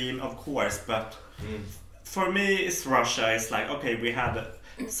that dream, of course, but for me, it's Russia. It's like, okay, we had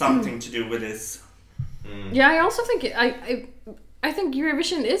something to do with this. Yeah, I also think I think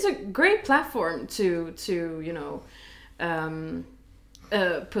Eurovision is a great platform to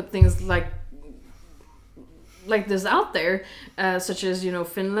put things like this out there, such as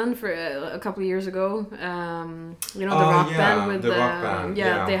Finland for a couple of years ago. The rock band with the rock band.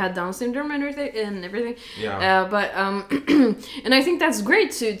 Yeah, they had Down syndrome and everything. Yeah. But and I think that's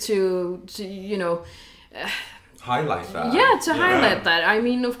great to highlight that. yeah, to highlight that. I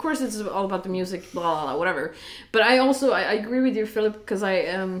mean, of course, it's all about the music, blah blah blah, whatever. But I also I agree with you, Philip, because I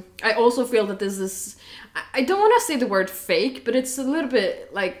also feel that this is I don't want to say the word fake, but it's a little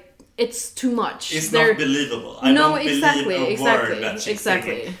bit like it's too much. It's not believable. I No, don't exactly, believe a exactly, word that she's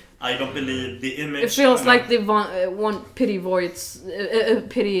exactly. singing. I don't believe the image. It feels like they want pity votes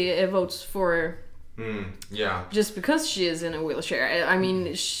for. Yeah. Just because she is in a wheelchair. I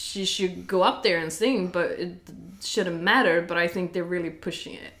mean, she should go up there and sing, but it shouldn't matter. But I think they're really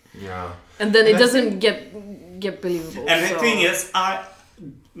pushing it. Yeah. And then it doesn't get believable. And so.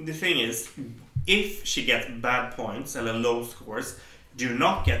 the thing is, if she gets bad points and low scores, do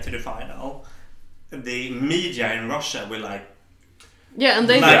not get to the final, the media in Russia will like. Yeah, and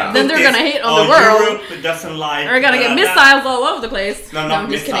Like, then they're gonna hate on the world. Europe doesn't like. They're gonna get missiles all over the place. No, not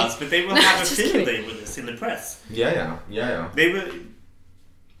I'm just missiles, kidding. but they will have a Just field kidding. day with this in the press. Yeah. They will.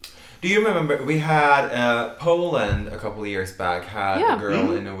 Do you remember we had Poland a couple of years back had Yeah. a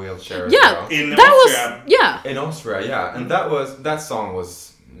girl in a wheelchair as Yeah, well. In that Austria. was In Austria, yeah. And that song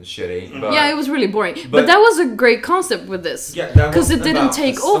was shitty. But yeah, it was really boring. But but- that was a great concept with this. Yeah, that because was it didn't about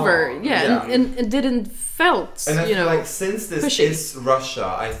take the song. over. Yeah, Yeah. And it didn't felt. And I feel like since this pushy. is Russia,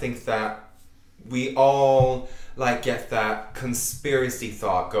 I think that we all like get that conspiracy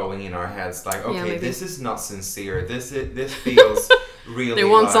thought going in our heads, like, okay, maybe. this is not sincere. This feels really. They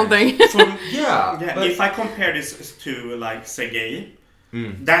want like, something. Yeah. Yeah, but- if I compare this to like Sergei,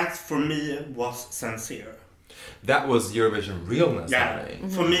 that for me was sincere. that was Eurovision realness. Yeah, I think.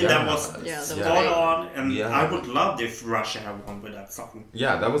 for me Yeah. that was Yeah, that was spot great. on, and Yeah. I would love if Russia had won with that song.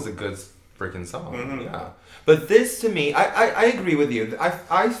 Yeah, that was a good freaking song. Yeah, but this to me, I agree with you.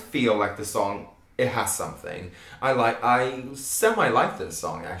 I feel like the song, it has something. I semi like this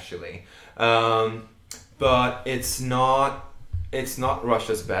song actually, but it's not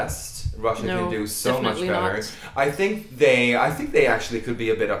Russia's best. Russia No, can do so much definitely better. not. I think they actually could be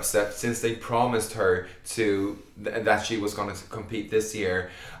a bit upset since they promised her that she was going to compete this year.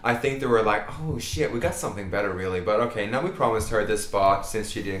 I think they were like, oh shit, we got something better really. But okay, now we promised her this spot since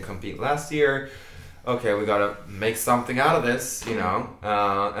she didn't compete last year. Okay, we gotta make something out of this,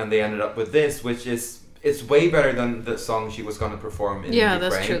 and they ended up with this, which is. It's way better than the song she was going to perform in Ukraine.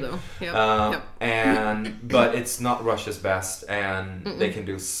 That's true though. Yep. But it's not Russia's best, and they can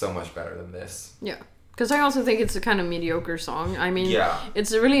do so much better than this. Yeah. Because I also think it's a kind of mediocre song. I mean, Yeah.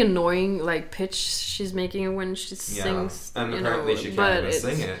 it's a really annoying like pitch she's making when she sings. And apparently she can't even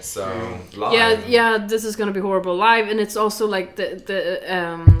sing it, so live. Yeah. This is gonna be horrible live, and it's also like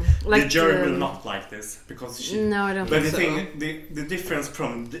like the jury will not like this because she. No, I don't But think the so. thing, the difference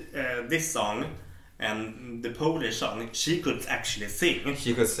from this song and the Polish song, she could actually sing.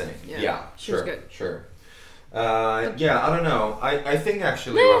 She could sing. Yeah, she was good. Sure. I don't know. I think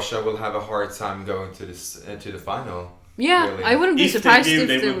actually Russia will have a hard time going to this to the final. Yeah, really. I wouldn't be If surprised they do, if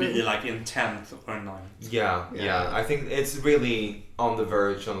they they would would. be like in 10th or 9th. Yeah. I think it's really on the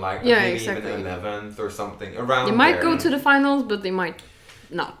verge on like Yeah, maybe exactly. even 11th or something around. They might there. go to the finals, but they might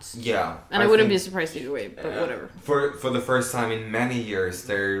not. Yeah, And I wouldn't be surprised either way, but whatever. For the first time in many years,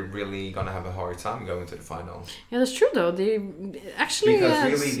 they're really gonna have a hard time going to the final. Yeah, that's true though. They actually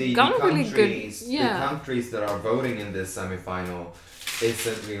Because really the countries, countries, the yeah. countries that are voting in this semi-final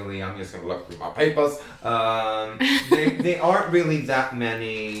isn't really. I'm just gonna look through my papers. They aren't really that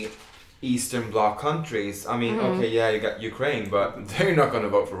many Eastern Bloc countries. I mean, okay, yeah, you got Ukraine, but they're not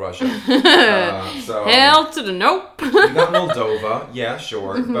gonna vote for Russia. So Hell to the nope. you got Moldova, yeah,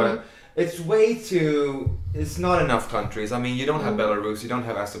 sure, but it's way too. It's not enough countries. I mean, you don't have Belarus, you don't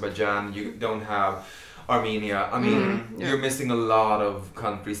have Azerbaijan, you don't have Armenia. I mean, you're missing a lot of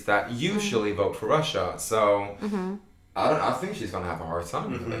countries that usually vote for Russia. So I don't. I think she's gonna have a hard time.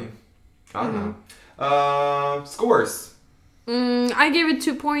 Really. I don't know. Scores. I gave it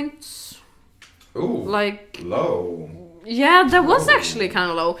 2 points. Ooh. Like Low. yeah, that was actually kind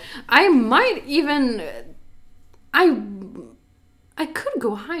of low. I might even I could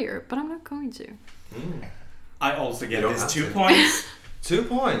go higher, but I'm not going to. I also You get don't this have 2 to. points. 2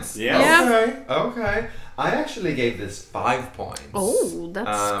 points. Yeah. Okay. I actually gave this 5 points. Oh,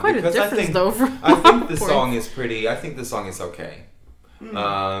 that's quite a because difference though. From I think the 1 song is pretty. I think the song is okay.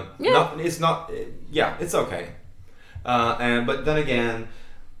 Yeah. It's not. Yeah, it's okay. But then again,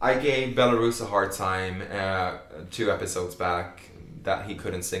 I gave Belarus a hard time 2 episodes back that he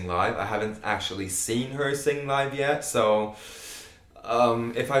couldn't sing live. I haven't actually seen her sing live yet, so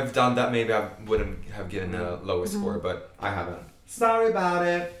if I've done that, maybe I wouldn't have given a lower score, but I haven't. Sorry about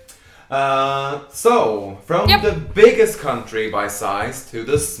it. So, from the biggest country by size to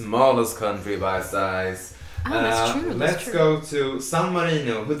the smallest country by size. That's true. Let's go to San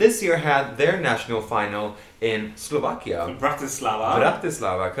Marino, who this year had their national final in Slovakia.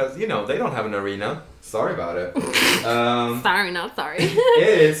 Bratislava, because, you know, they don't have an arena. Sorry about it. Sorry, not sorry.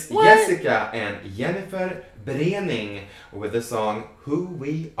 It is What? Jessica and Jennifer Brening with the song Who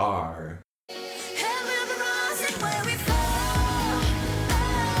We Are.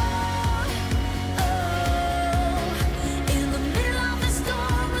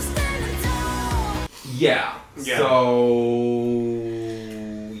 Yeah. So...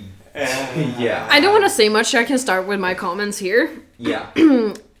 yeah. I don't want to say much. I can start with my comments here. Yeah.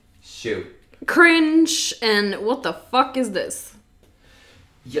 Shoot. Cringe and what the fuck is this?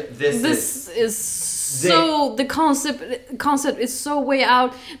 Yeah, This is so the concept is so way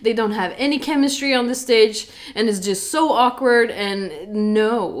out. They don't have any chemistry on the stage, and it's just so awkward. And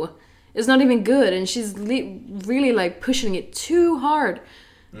no, it's not even good. And she's really like pushing it too hard.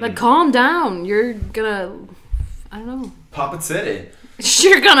 Like, calm down. You're gonna, I don't know. Puppet City.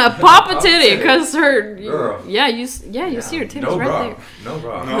 You're gonna pop a titty because her. Girl. You see her titties no right bra. there. No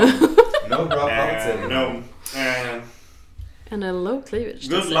bra. No bra. Puppet City. No. And a low cleavage.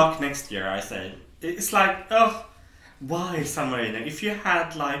 Good luck next year, I say. It's like, oh, why San Marino? If you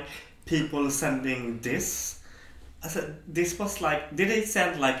had like people sending this, I said this was like, did they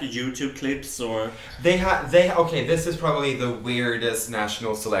send like YouTube clips or? Okay, this is probably the weirdest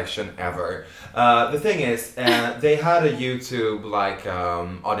national selection ever. The thing is, they had a YouTube like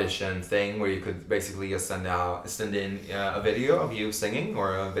audition thing where you could basically just send in a video of you singing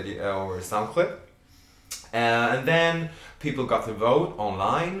or a video or a sound clip, and then people got to vote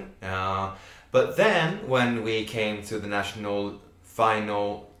online. But then when we came to the national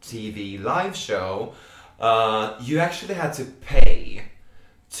final TV live show, you actually had to pay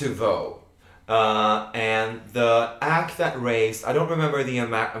to vote. And the act that raised, I don't remember the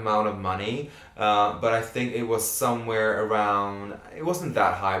amount of money, but I think it was somewhere around, it wasn't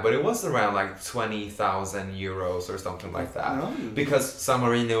that high, but it was around like 20,000 euros or something like that. Oh. Because San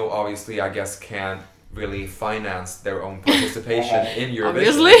Marino obviously, I guess, can't really finance their own participation in Eurovision.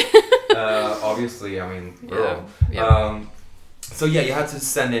 Obviously, I mean, girl. Yeah. So yeah, you had to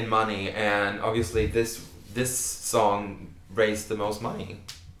send in money, and obviously this song raised the most money.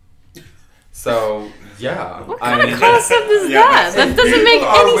 So yeah, What kind of concept is that? That doesn't make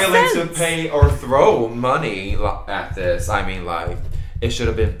are any willing sense. to pay or throw money at this. I mean, like, it should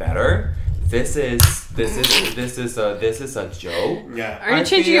have been better. This is a joke. Yeah. Are you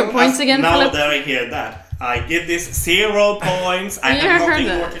changing your points again, Now Philip? that I hear that, I give this 0 points. I Yeah, have I heard nothing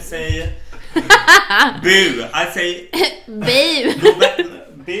that. more to say. Boo! I say, Babe. go back.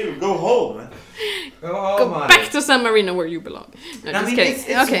 Boo! Go home. Go back to San Marino where you belong. No, I just mean, kidding.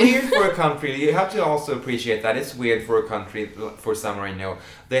 it's Okay. weird for a country. You have to also appreciate that it's weird for a country, for San Marino.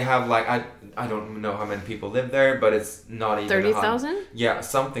 They have like I don't know how many people live there, but it's not even 30,000? Yeah,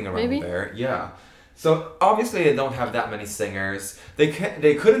 something around Maybe? there. Yeah. So obviously they don't have that many singers. They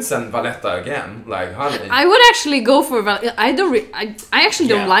couldn't send Valletta again, like honey. I would actually go for I actually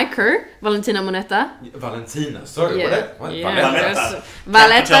don't like her, Valentina Monetta. Valentina, sorry, Yeah. what? Yeah. Valletta. Capital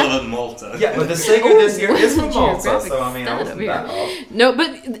Valletta. of Malta. Yeah, but the singer this year is from Malta, Geographic so I mean, I wasn't study that here. off. No, but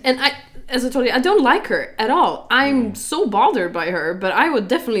as I told you, I don't like her at all. I'm so bothered by her, but I would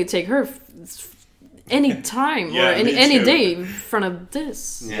definitely take her any time or Yeah, me any too. day in front of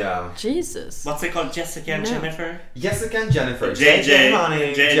this. Yeah. Jesus. What's it called? Jessica and No. Jennifer? Jessica and Jennifer. JJ,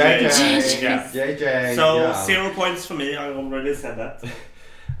 honey. JJ. JJ. JJ. So yeah. 0 points for me. I already said that.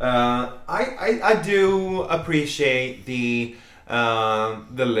 I do appreciate the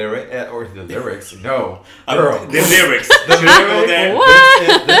lyrics. No, girl. The lyrics. The Should we go lyrics. there?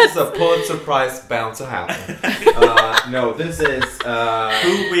 What? This is a Pulitzer Prize bound to happen. No, this is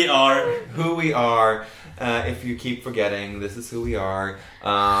Who we are. who we are. If you keep forgetting, this is who we are.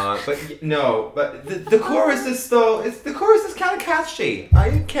 But the chorus is still. The chorus is kind of catchy. I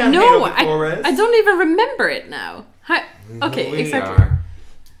can't hate No, on the chorus. I don't even remember it now. Okay, Who we exactly. are.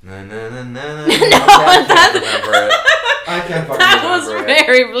 Na, na, na, na, na. I can't remember it. I can't fucking That was remember it.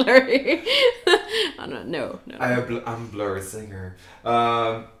 very blurry. Oh, no. I'm a blurry singer.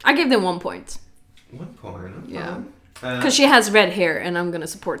 I gave them 1 point. 1 point. Yeah. Because she has red hair, and I'm gonna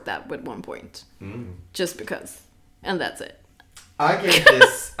support that with 1 point. Just because. And that's it. I gave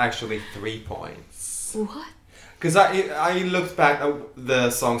this actually 3 points. What? Because I looked back at the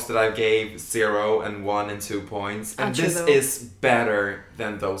songs that I gave 0 and 1 and 2 points, and True, this though. is better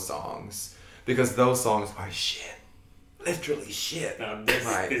than those songs. Because those songs are shit. Literally shit. No, this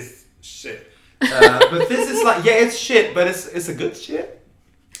Right. is shit. But this is like, yeah, it's shit, but it's a good shit.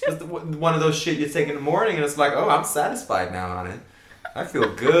 It's one of those shit you take in the morning and it's like, oh, I'm satisfied now on it. I feel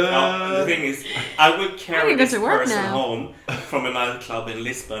good. No, the thing is, I would carry I go this to work person now. home from a nightclub in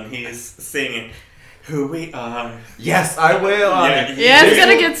Lisbon. He is singing "Who We Are." Yes, I will. Yeah. Yeah, it's This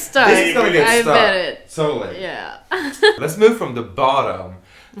gonna will- get stuck. This is gonna get I stuck. bet it. Totally. Yeah. Let's move from the bottom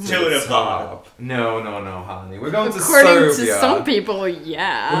to To the top. No, honey. We're going to According Serbia. to some people, We're going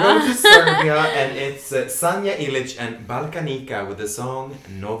yeah. to Serbia, and it's Sanja Ilic and Balkanika with the song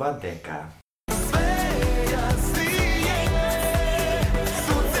Nova Deka.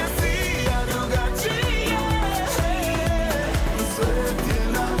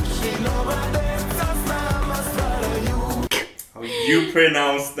 You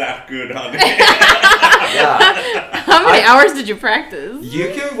pronounce that good, honey. Yeah. How many hours did you practice?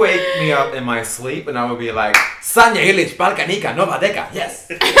 You can wake me up in my sleep and I will be like, Sanja Ilic, Balkanika, Nova Deka, yes.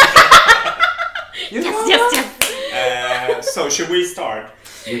 You know Yes, that? yes. So should we start?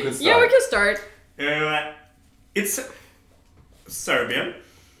 You could start. Yeah, we can start. It's Serbian.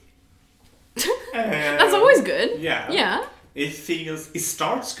 That's always good. Yeah. Yeah. It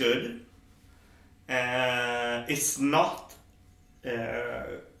starts good. It's not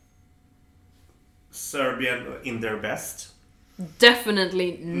Serbian in their best.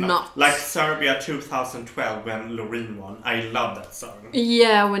 Definitely No. not. Like Serbia 2012 when Loreen won. I love that song.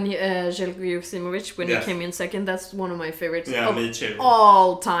 Yeah, when Željko Joksimovic, when Yes. he came in second, that's one of my favorites Yeah, of me too.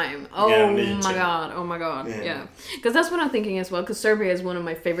 all time. Oh Yeah, me my too. god, oh my god, Yeah. yeah. Because that's what I'm thinking as well, because Serbia is one of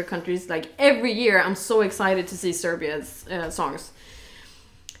my favorite countries. Like, every year, I'm so excited to see Serbia's songs.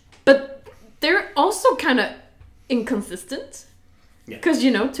 But they're also kind of inconsistent. Yeah. Because,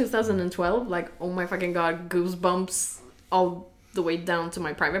 2012, like, oh my fucking god, goosebumps all the way down to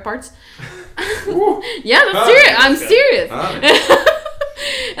my private parts. Yeah, that's serious. I'm serious.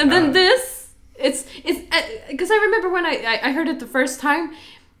 And then this, it's because I remember when I heard it the first time,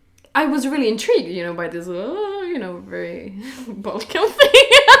 I was really intrigued, by this, very Balkan thing.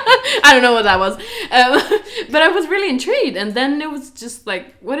 I don't know what that was, but I was really intrigued. And then it was just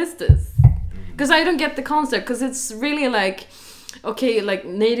like, what is this? Because I don't get the concept. Because it's really like, okay, like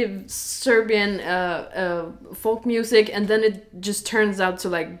native Serbian folk music, and then it just turns out to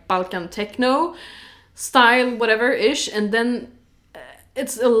like Balkan techno style, whatever ish, and then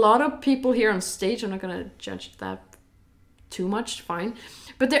it's a lot of people here on stage. I'm not gonna judge that too much, fine,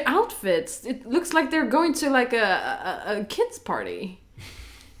 but their outfits, it looks like they're going to like a kids party,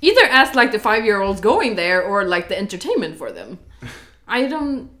 either as like the 5-year-olds going there or like the entertainment for them. I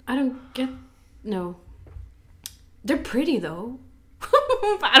don't get. No, they're pretty though.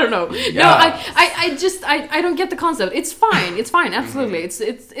 I don't know. Yeah. No, I don't get the concept. It's fine. It's fine. Absolutely.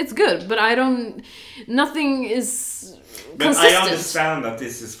 It's good. But I don't. Nothing is But consistent. I understand that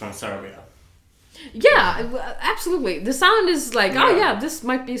this is from Serbia. Yeah, absolutely. The sound is like, oh Yeah. yeah, this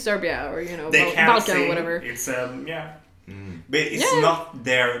might be Serbia or They can Balkan sing. or whatever. It's yeah. But it's Yeah. not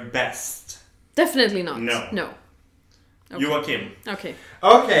their best. Definitely not. No. No. Joachim. Okay.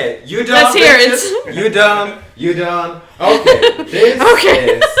 Okay, you done. Let's hear bitches? it. You done. You done.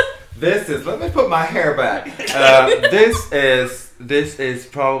 Okay. This is. Let me put my hair back. This is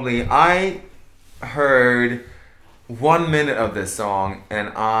probably. I heard 1 minute of this song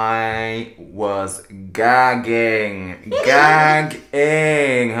and I was gagging,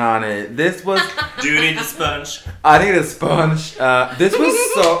 honey. This was. Do you need a sponge? I need a sponge. This was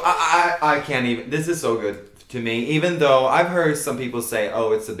so. I can't even. This is so good to me. Even though I've heard some people say,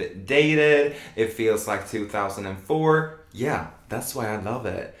 "Oh, it's a bit dated. It feels like 2004." Yeah, that's why I love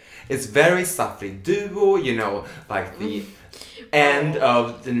it. It's very softly duo. You know, like the end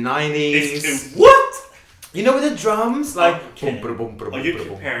of the 90s. What? You know, with the drums, like. Okay. Are you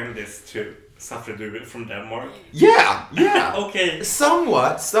comparing this to Safra Duvet from Denmark? Yeah. Okay.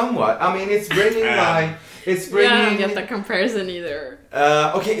 Somewhat. I mean, it's bringing it's bringing. Yeah, I don't get the comparison either.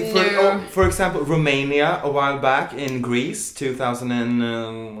 Okay, for example, Romania a while back in Greece, 2000 and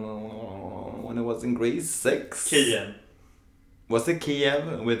when it was in Greece, 6. Kiev. Was it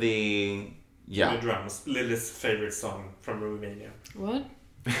Kiev with the The drums. Lily's favorite song from Romania. What?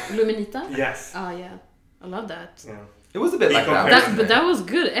 Luminita? Yes. Oh yeah, I love that. Yeah. It was a bit like But that was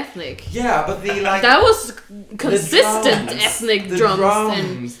good ethnic. Yeah, but the like. That was consistent ethnic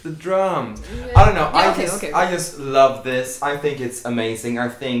drums. The drums. I don't know. Yeah, I just love this. I think it's amazing.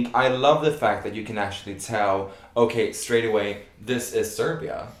 I love the fact that you can actually tell. Okay, straight away, this is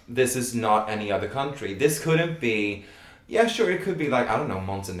Serbia. This is not any other country. This couldn't be. Yeah, sure, it could be like, I don't know,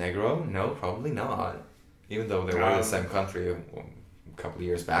 Montenegro. No, probably not. Even though they were the same country a couple of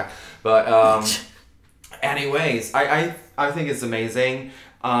years back. But anyways, I think it's amazing.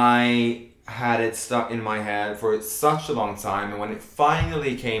 I had it stuck in my head for such a long time, and when it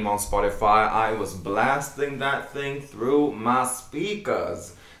finally came on Spotify, I was blasting that thing through my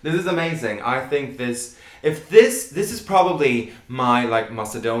speakers. This is amazing. I think this is probably my like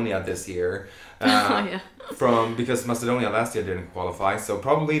Macedonia this year. Because Macedonia last year didn't qualify, so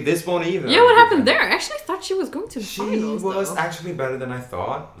probably this won't either. Yeah, what happened there? I actually thought she was going to the finals. She was actually better than I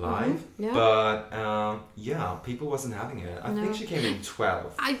thought live, but people wasn't having it. I think she came in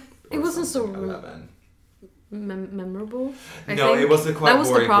 12th. It wasn't so 11. memorable. It was a quite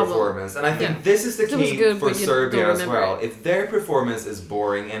boring performance, and I think this is the key for Serbia as well. If their performance is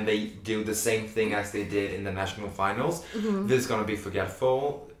boring and they do the same thing as they did in the national finals, this is gonna be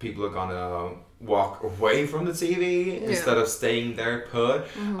forgetful. People are gonna walk away from the TV instead of staying there put.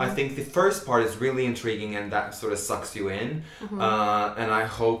 I think the first part is really intriguing and that sort of sucks you in. And I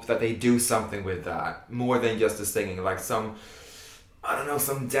hope that they do something with that more than just the singing, like some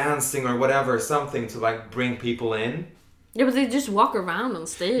dancing or whatever, something to like bring people in. Yeah, but they just walk around on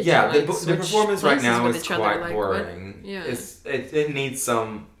stage. Yeah, and, the performance right now is quite boring. Yeah. It needs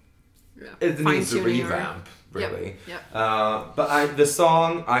some. It needs a revamp. Really. But the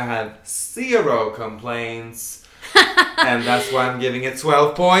song, I had 0 complaints. And that's why I'm giving it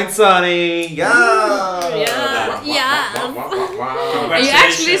 12 points, honey. Yeah. You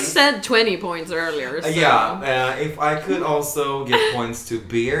actually said 20 points earlier. So. If I could also give points to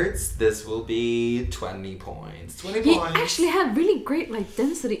Beards, this will be 20 points. He actually had really great like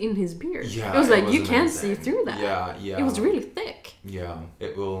density in his beard. Yeah, it was like you can't see through that. Yeah. It was really thick. Yeah,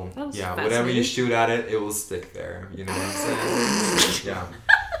 it will. Yeah, whatever you shoot at it, it will stick there. You know what I'm saying? Yeah.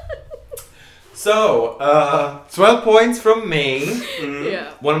 So, 12 points from me.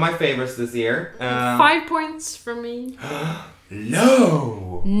 Yeah. One of my favorites this year. 5 points from me.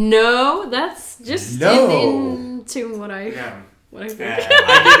 No, that's just in tune what I think. I give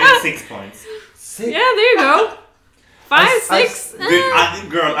it 6 points. 6? Yeah, there you go. 5, 6.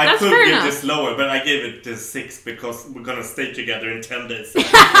 I could give this lower, but I gave it 6 because we're gonna stay together in 10 days. Pity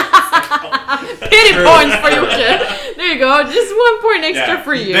points for you, kid. There you go. Just 1 point extra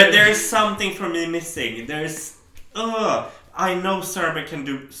for you. But there's something for me missing. I know Serbia can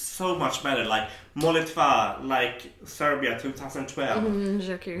do so much better. Like Molitva, like Serbia 2012.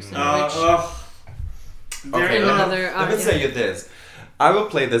 Let me tell you this. I will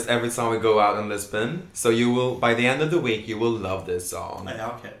play this every time we go out in Lisbon. So you will, by the end of the week, you will love this song.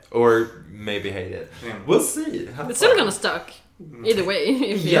 Okay. Or maybe hate it. Yeah. We'll see. It's still gonna stuck. Either way,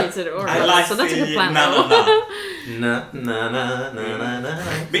 if you hate it or not. So that's a good plan.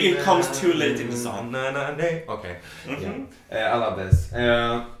 But it comes too late in the song. Okay. I love this.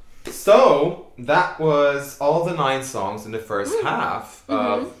 So that was all the 9 songs in the first half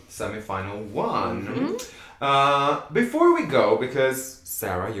of semi-final 1. Before we go, because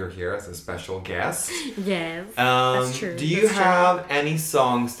Sarah, you're here as a special guest. Yes, that's true. Do you have any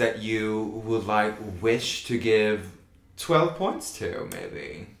songs that you would wish to give 12 points to,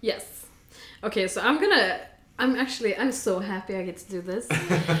 maybe? Yes. Okay, so I'm I'm so happy I get to do this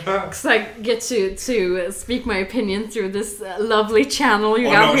because I get to speak my opinion through this lovely channel you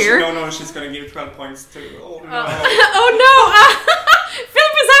got here. She's gonna give 12 points to. Oh no! Oh no!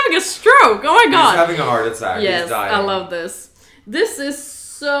 Philip is having a stroke. Oh my god! He's having a heart attack. Yes, He's dying. I love this. This is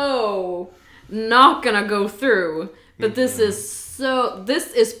so not gonna go through, but this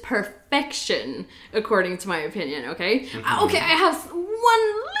is perfection according to my opinion. Okay. Okay, I have one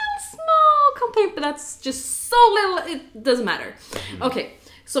little small complaint, but that's just so little, it doesn't matter. Okay,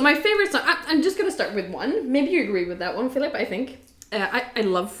 so my favorite song, I'm just gonna start with one. Maybe you agree with that one, Philip, I think. I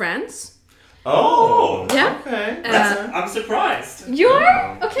love France. Oh! Yeah. Okay. I'm surprised. You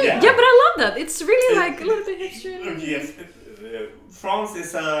are? Okay, Yeah. yeah, but I love that. It's really like a little bit history. Yes. France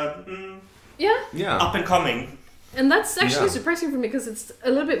is Yeah, up and coming. and that's actually Yeah. surprising for me because it's a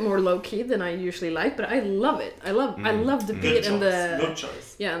little bit more low key than I usually like, but I love it. I love the beat and the Good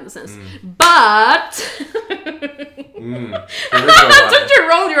choice. yeah, in the sense. But don't you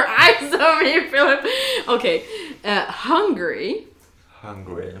roll your eyes at me, Philip? Okay, Hungary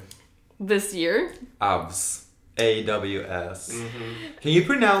this year. AWS. AWS. Can you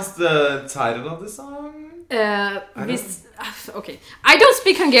pronounce the title of the song? Okay, I don't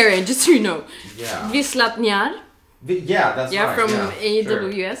speak Hungarian, just so you know. Yeah. Vislatnyar. Yeah, that's Yeah, right. from Sure.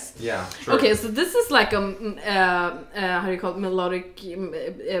 AWS. Yeah, sure. Okay, so this is like a how do you call it, melodic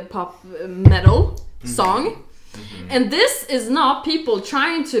pop metal song. And this is not people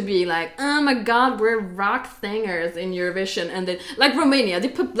trying to be like, oh my god, we're rock singers in Eurovision, and then like Romania, they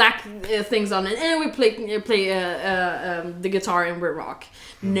put black things on it, and we play the guitar and we're rock.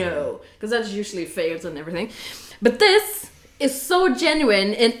 No, because that's usually fails and everything. But this is so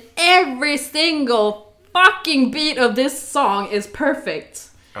genuine, and every single fucking beat of this song is perfect.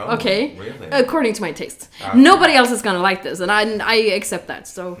 Oh, okay, really? According to my taste. Okay. Nobody else is gonna like this, and I accept that.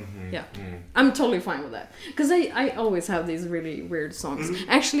 So yeah, I'm totally fine with that. Because I always have these really weird songs.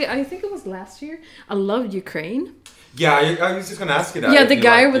 Actually, I think it was last year. I loved Ukraine. Yeah, I was just gonna ask you that. Yeah, if the you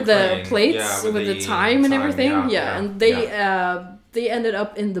guy liked with the Ukraine. plates, Yeah, with the time and everything. Yeah, and they yeah. they ended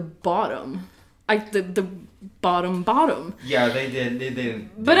up in the bottom, like the bottom. Yeah, they did.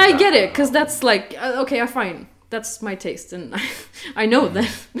 But I get it, because that's like okay, I fine. That's my taste, and I know that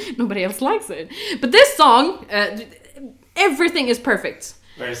nobody else likes it. But this song, everything is perfect.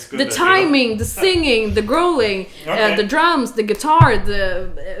 The timing, the singing, the growling, the drums, the guitar, the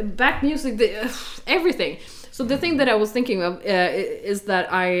back music, everything. So the thing that I was thinking of is that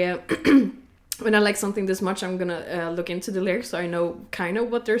I, when I like something this much, I'm gonna look into the lyrics so I know kind of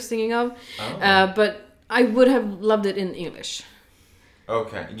what they're singing of. Oh. But I would have loved it in English.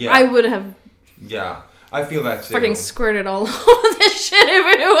 Okay. Yeah. I would have. Yeah. I feel that too. Fucking squirted all over this shit if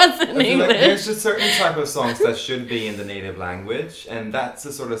it was in English. Like there's a certain type of songs that should be in the native language, and that's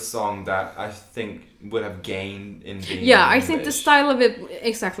the sort of song that I think would have gained in being Yeah, in I English. think the style of it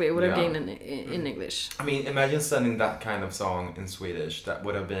exactly would have gained in English. I mean, imagine sending that kind of song in Swedish. That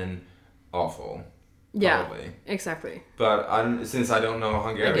would have been awful. Yeah, probably. Exactly. But since I don't know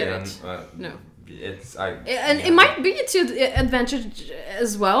Hungarian, no, it might be to the advantage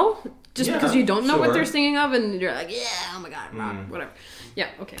as well. Just because you don't know what they're singing of, and you're like, yeah, oh my god, whatever. Yeah,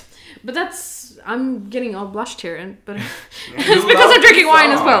 okay. But I'm getting all blushed here, but it's because I'm drinking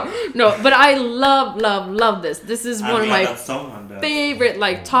wine as well. No, but I love this. This is one of my favorite,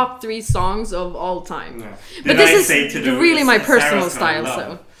 like, top 3 songs of all time. Yeah. But this is really my personal style,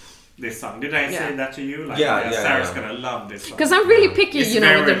 so. This song. Did I say that to you? Like, Sarah's gonna love this song. Because I'm really picky,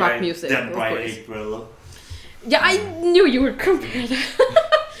 with the rock music. Dead by April. Yeah, I knew you would compare that.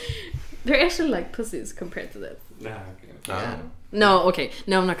 They're actually like pussies compared to that. Yeah. Yeah. No, okay.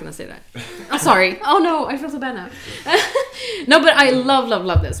 No, I'm not gonna say that. I'm sorry. Oh no, I feel so bad now. No, but I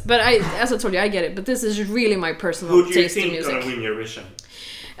love this. But as I told you, I get it. But this is really my personal taste in music. Who do you think gonna win Eurovision?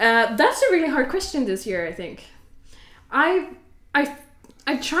 That's a really hard question this year, I think.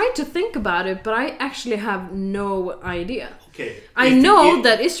 I tried to think about it, but I actually have no idea. Okay. I know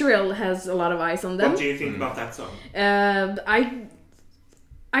that Israel has a lot of eyes on them. What do you think about that song?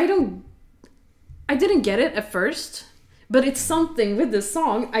 I didn't get it at first, but it's something with this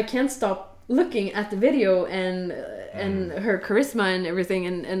song. I can't stop looking at the video and her charisma and everything,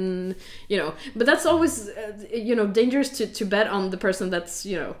 and but that's always dangerous to bet on the person that's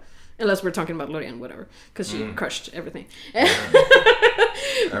unless we're talking about Loreen, whatever, because she crushed everything.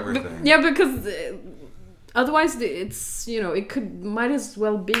 Everything. Yeah, because otherwise it's it might as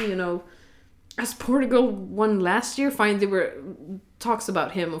well be as Portugal won last year. Fine, there were talks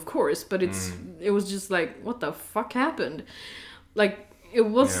about him, of course, but it was just like, what the fuck happened? Like, it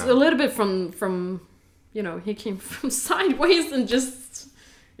was a little bit from he came from sideways and just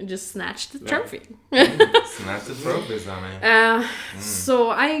and just snatch the trophy. Snatch the trophy, Sammy.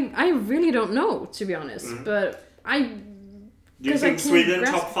 So I really don't know, to be honest, but Do you think Sweden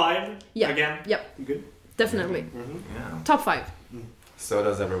top 5 again? Yep. Good. Definitely. Yeah. Top 5. So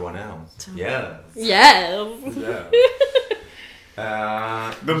does everyone else. Yes. Yes.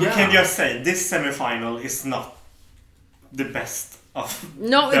 But we can just say this semi-final is not the best of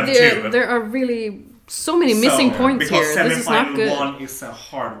No, them two. there are really so many missing points here. This is not good. Because semi-final 1 is a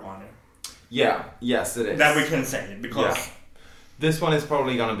hard one. Yeah. Yes, it is. That we can say because this one is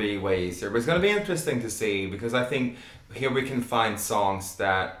probably going to be way easier, but it's going to be interesting to see because I think here we can find songs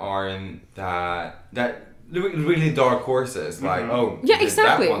that are in that really dark horses, like did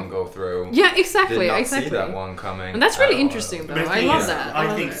exactly. that one go through? Yeah, exactly, Did not exactly. see that one coming. And that's really interesting, though. But I love that.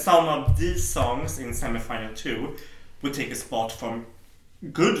 I think some of these songs in semi-final 2 would take a spot from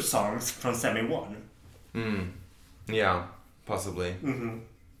good songs from semi 1. Yeah, possibly.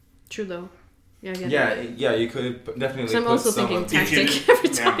 True though. Yeah, You could definitely. So I'm put also some thinking of, tactic every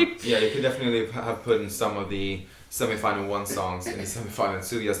time. Yeah, you could definitely have put in some of the semi-final 1 songs in the semi-final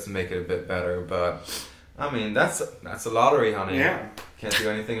 2 just to make it a bit better. But I mean, that's a lottery, honey. Yeah, can't do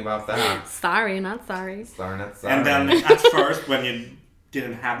anything about that. Sorry, not sorry. Sorry, not sorry. And then at first, when you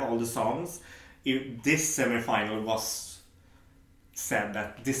didn't have all the songs, this semi-final was said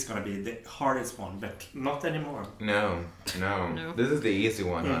that this is gonna be the hardest one, but not anymore. No. This is the easy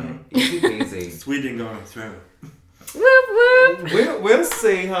one, honey. Easy peasy. Sweden going through. Whoop whoop. We'll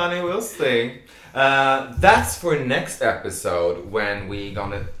see, honey. We'll see. That's for next episode when we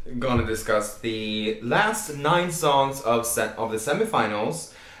gonna discuss the last 9 songs of the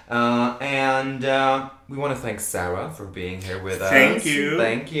semifinals, and we want to thank Sarah for being here with us. Thank you.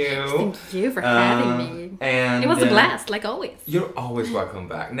 Thank you for having me. And it was a blast, like always. You're always welcome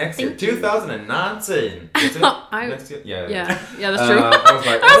back. Next year, Thank you. 2019. Next year? Yeah, that's true. I was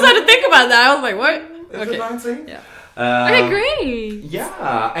like, I was trying to think about that. I was like, what? Is it 19? Yeah. Okay, great.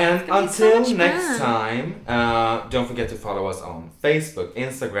 Yeah, and until next time, don't forget to follow us on Facebook,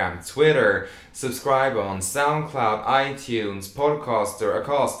 Instagram, Twitter, subscribe on SoundCloud, iTunes, Podcaster,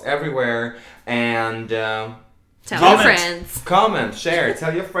 Acast, everywhere, and tell your friends. Comment, share,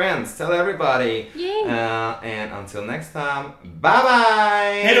 tell your friends, tell everybody. Yay. And until next time,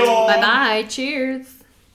 bye-bye. Hello. Bye-bye. Cheers.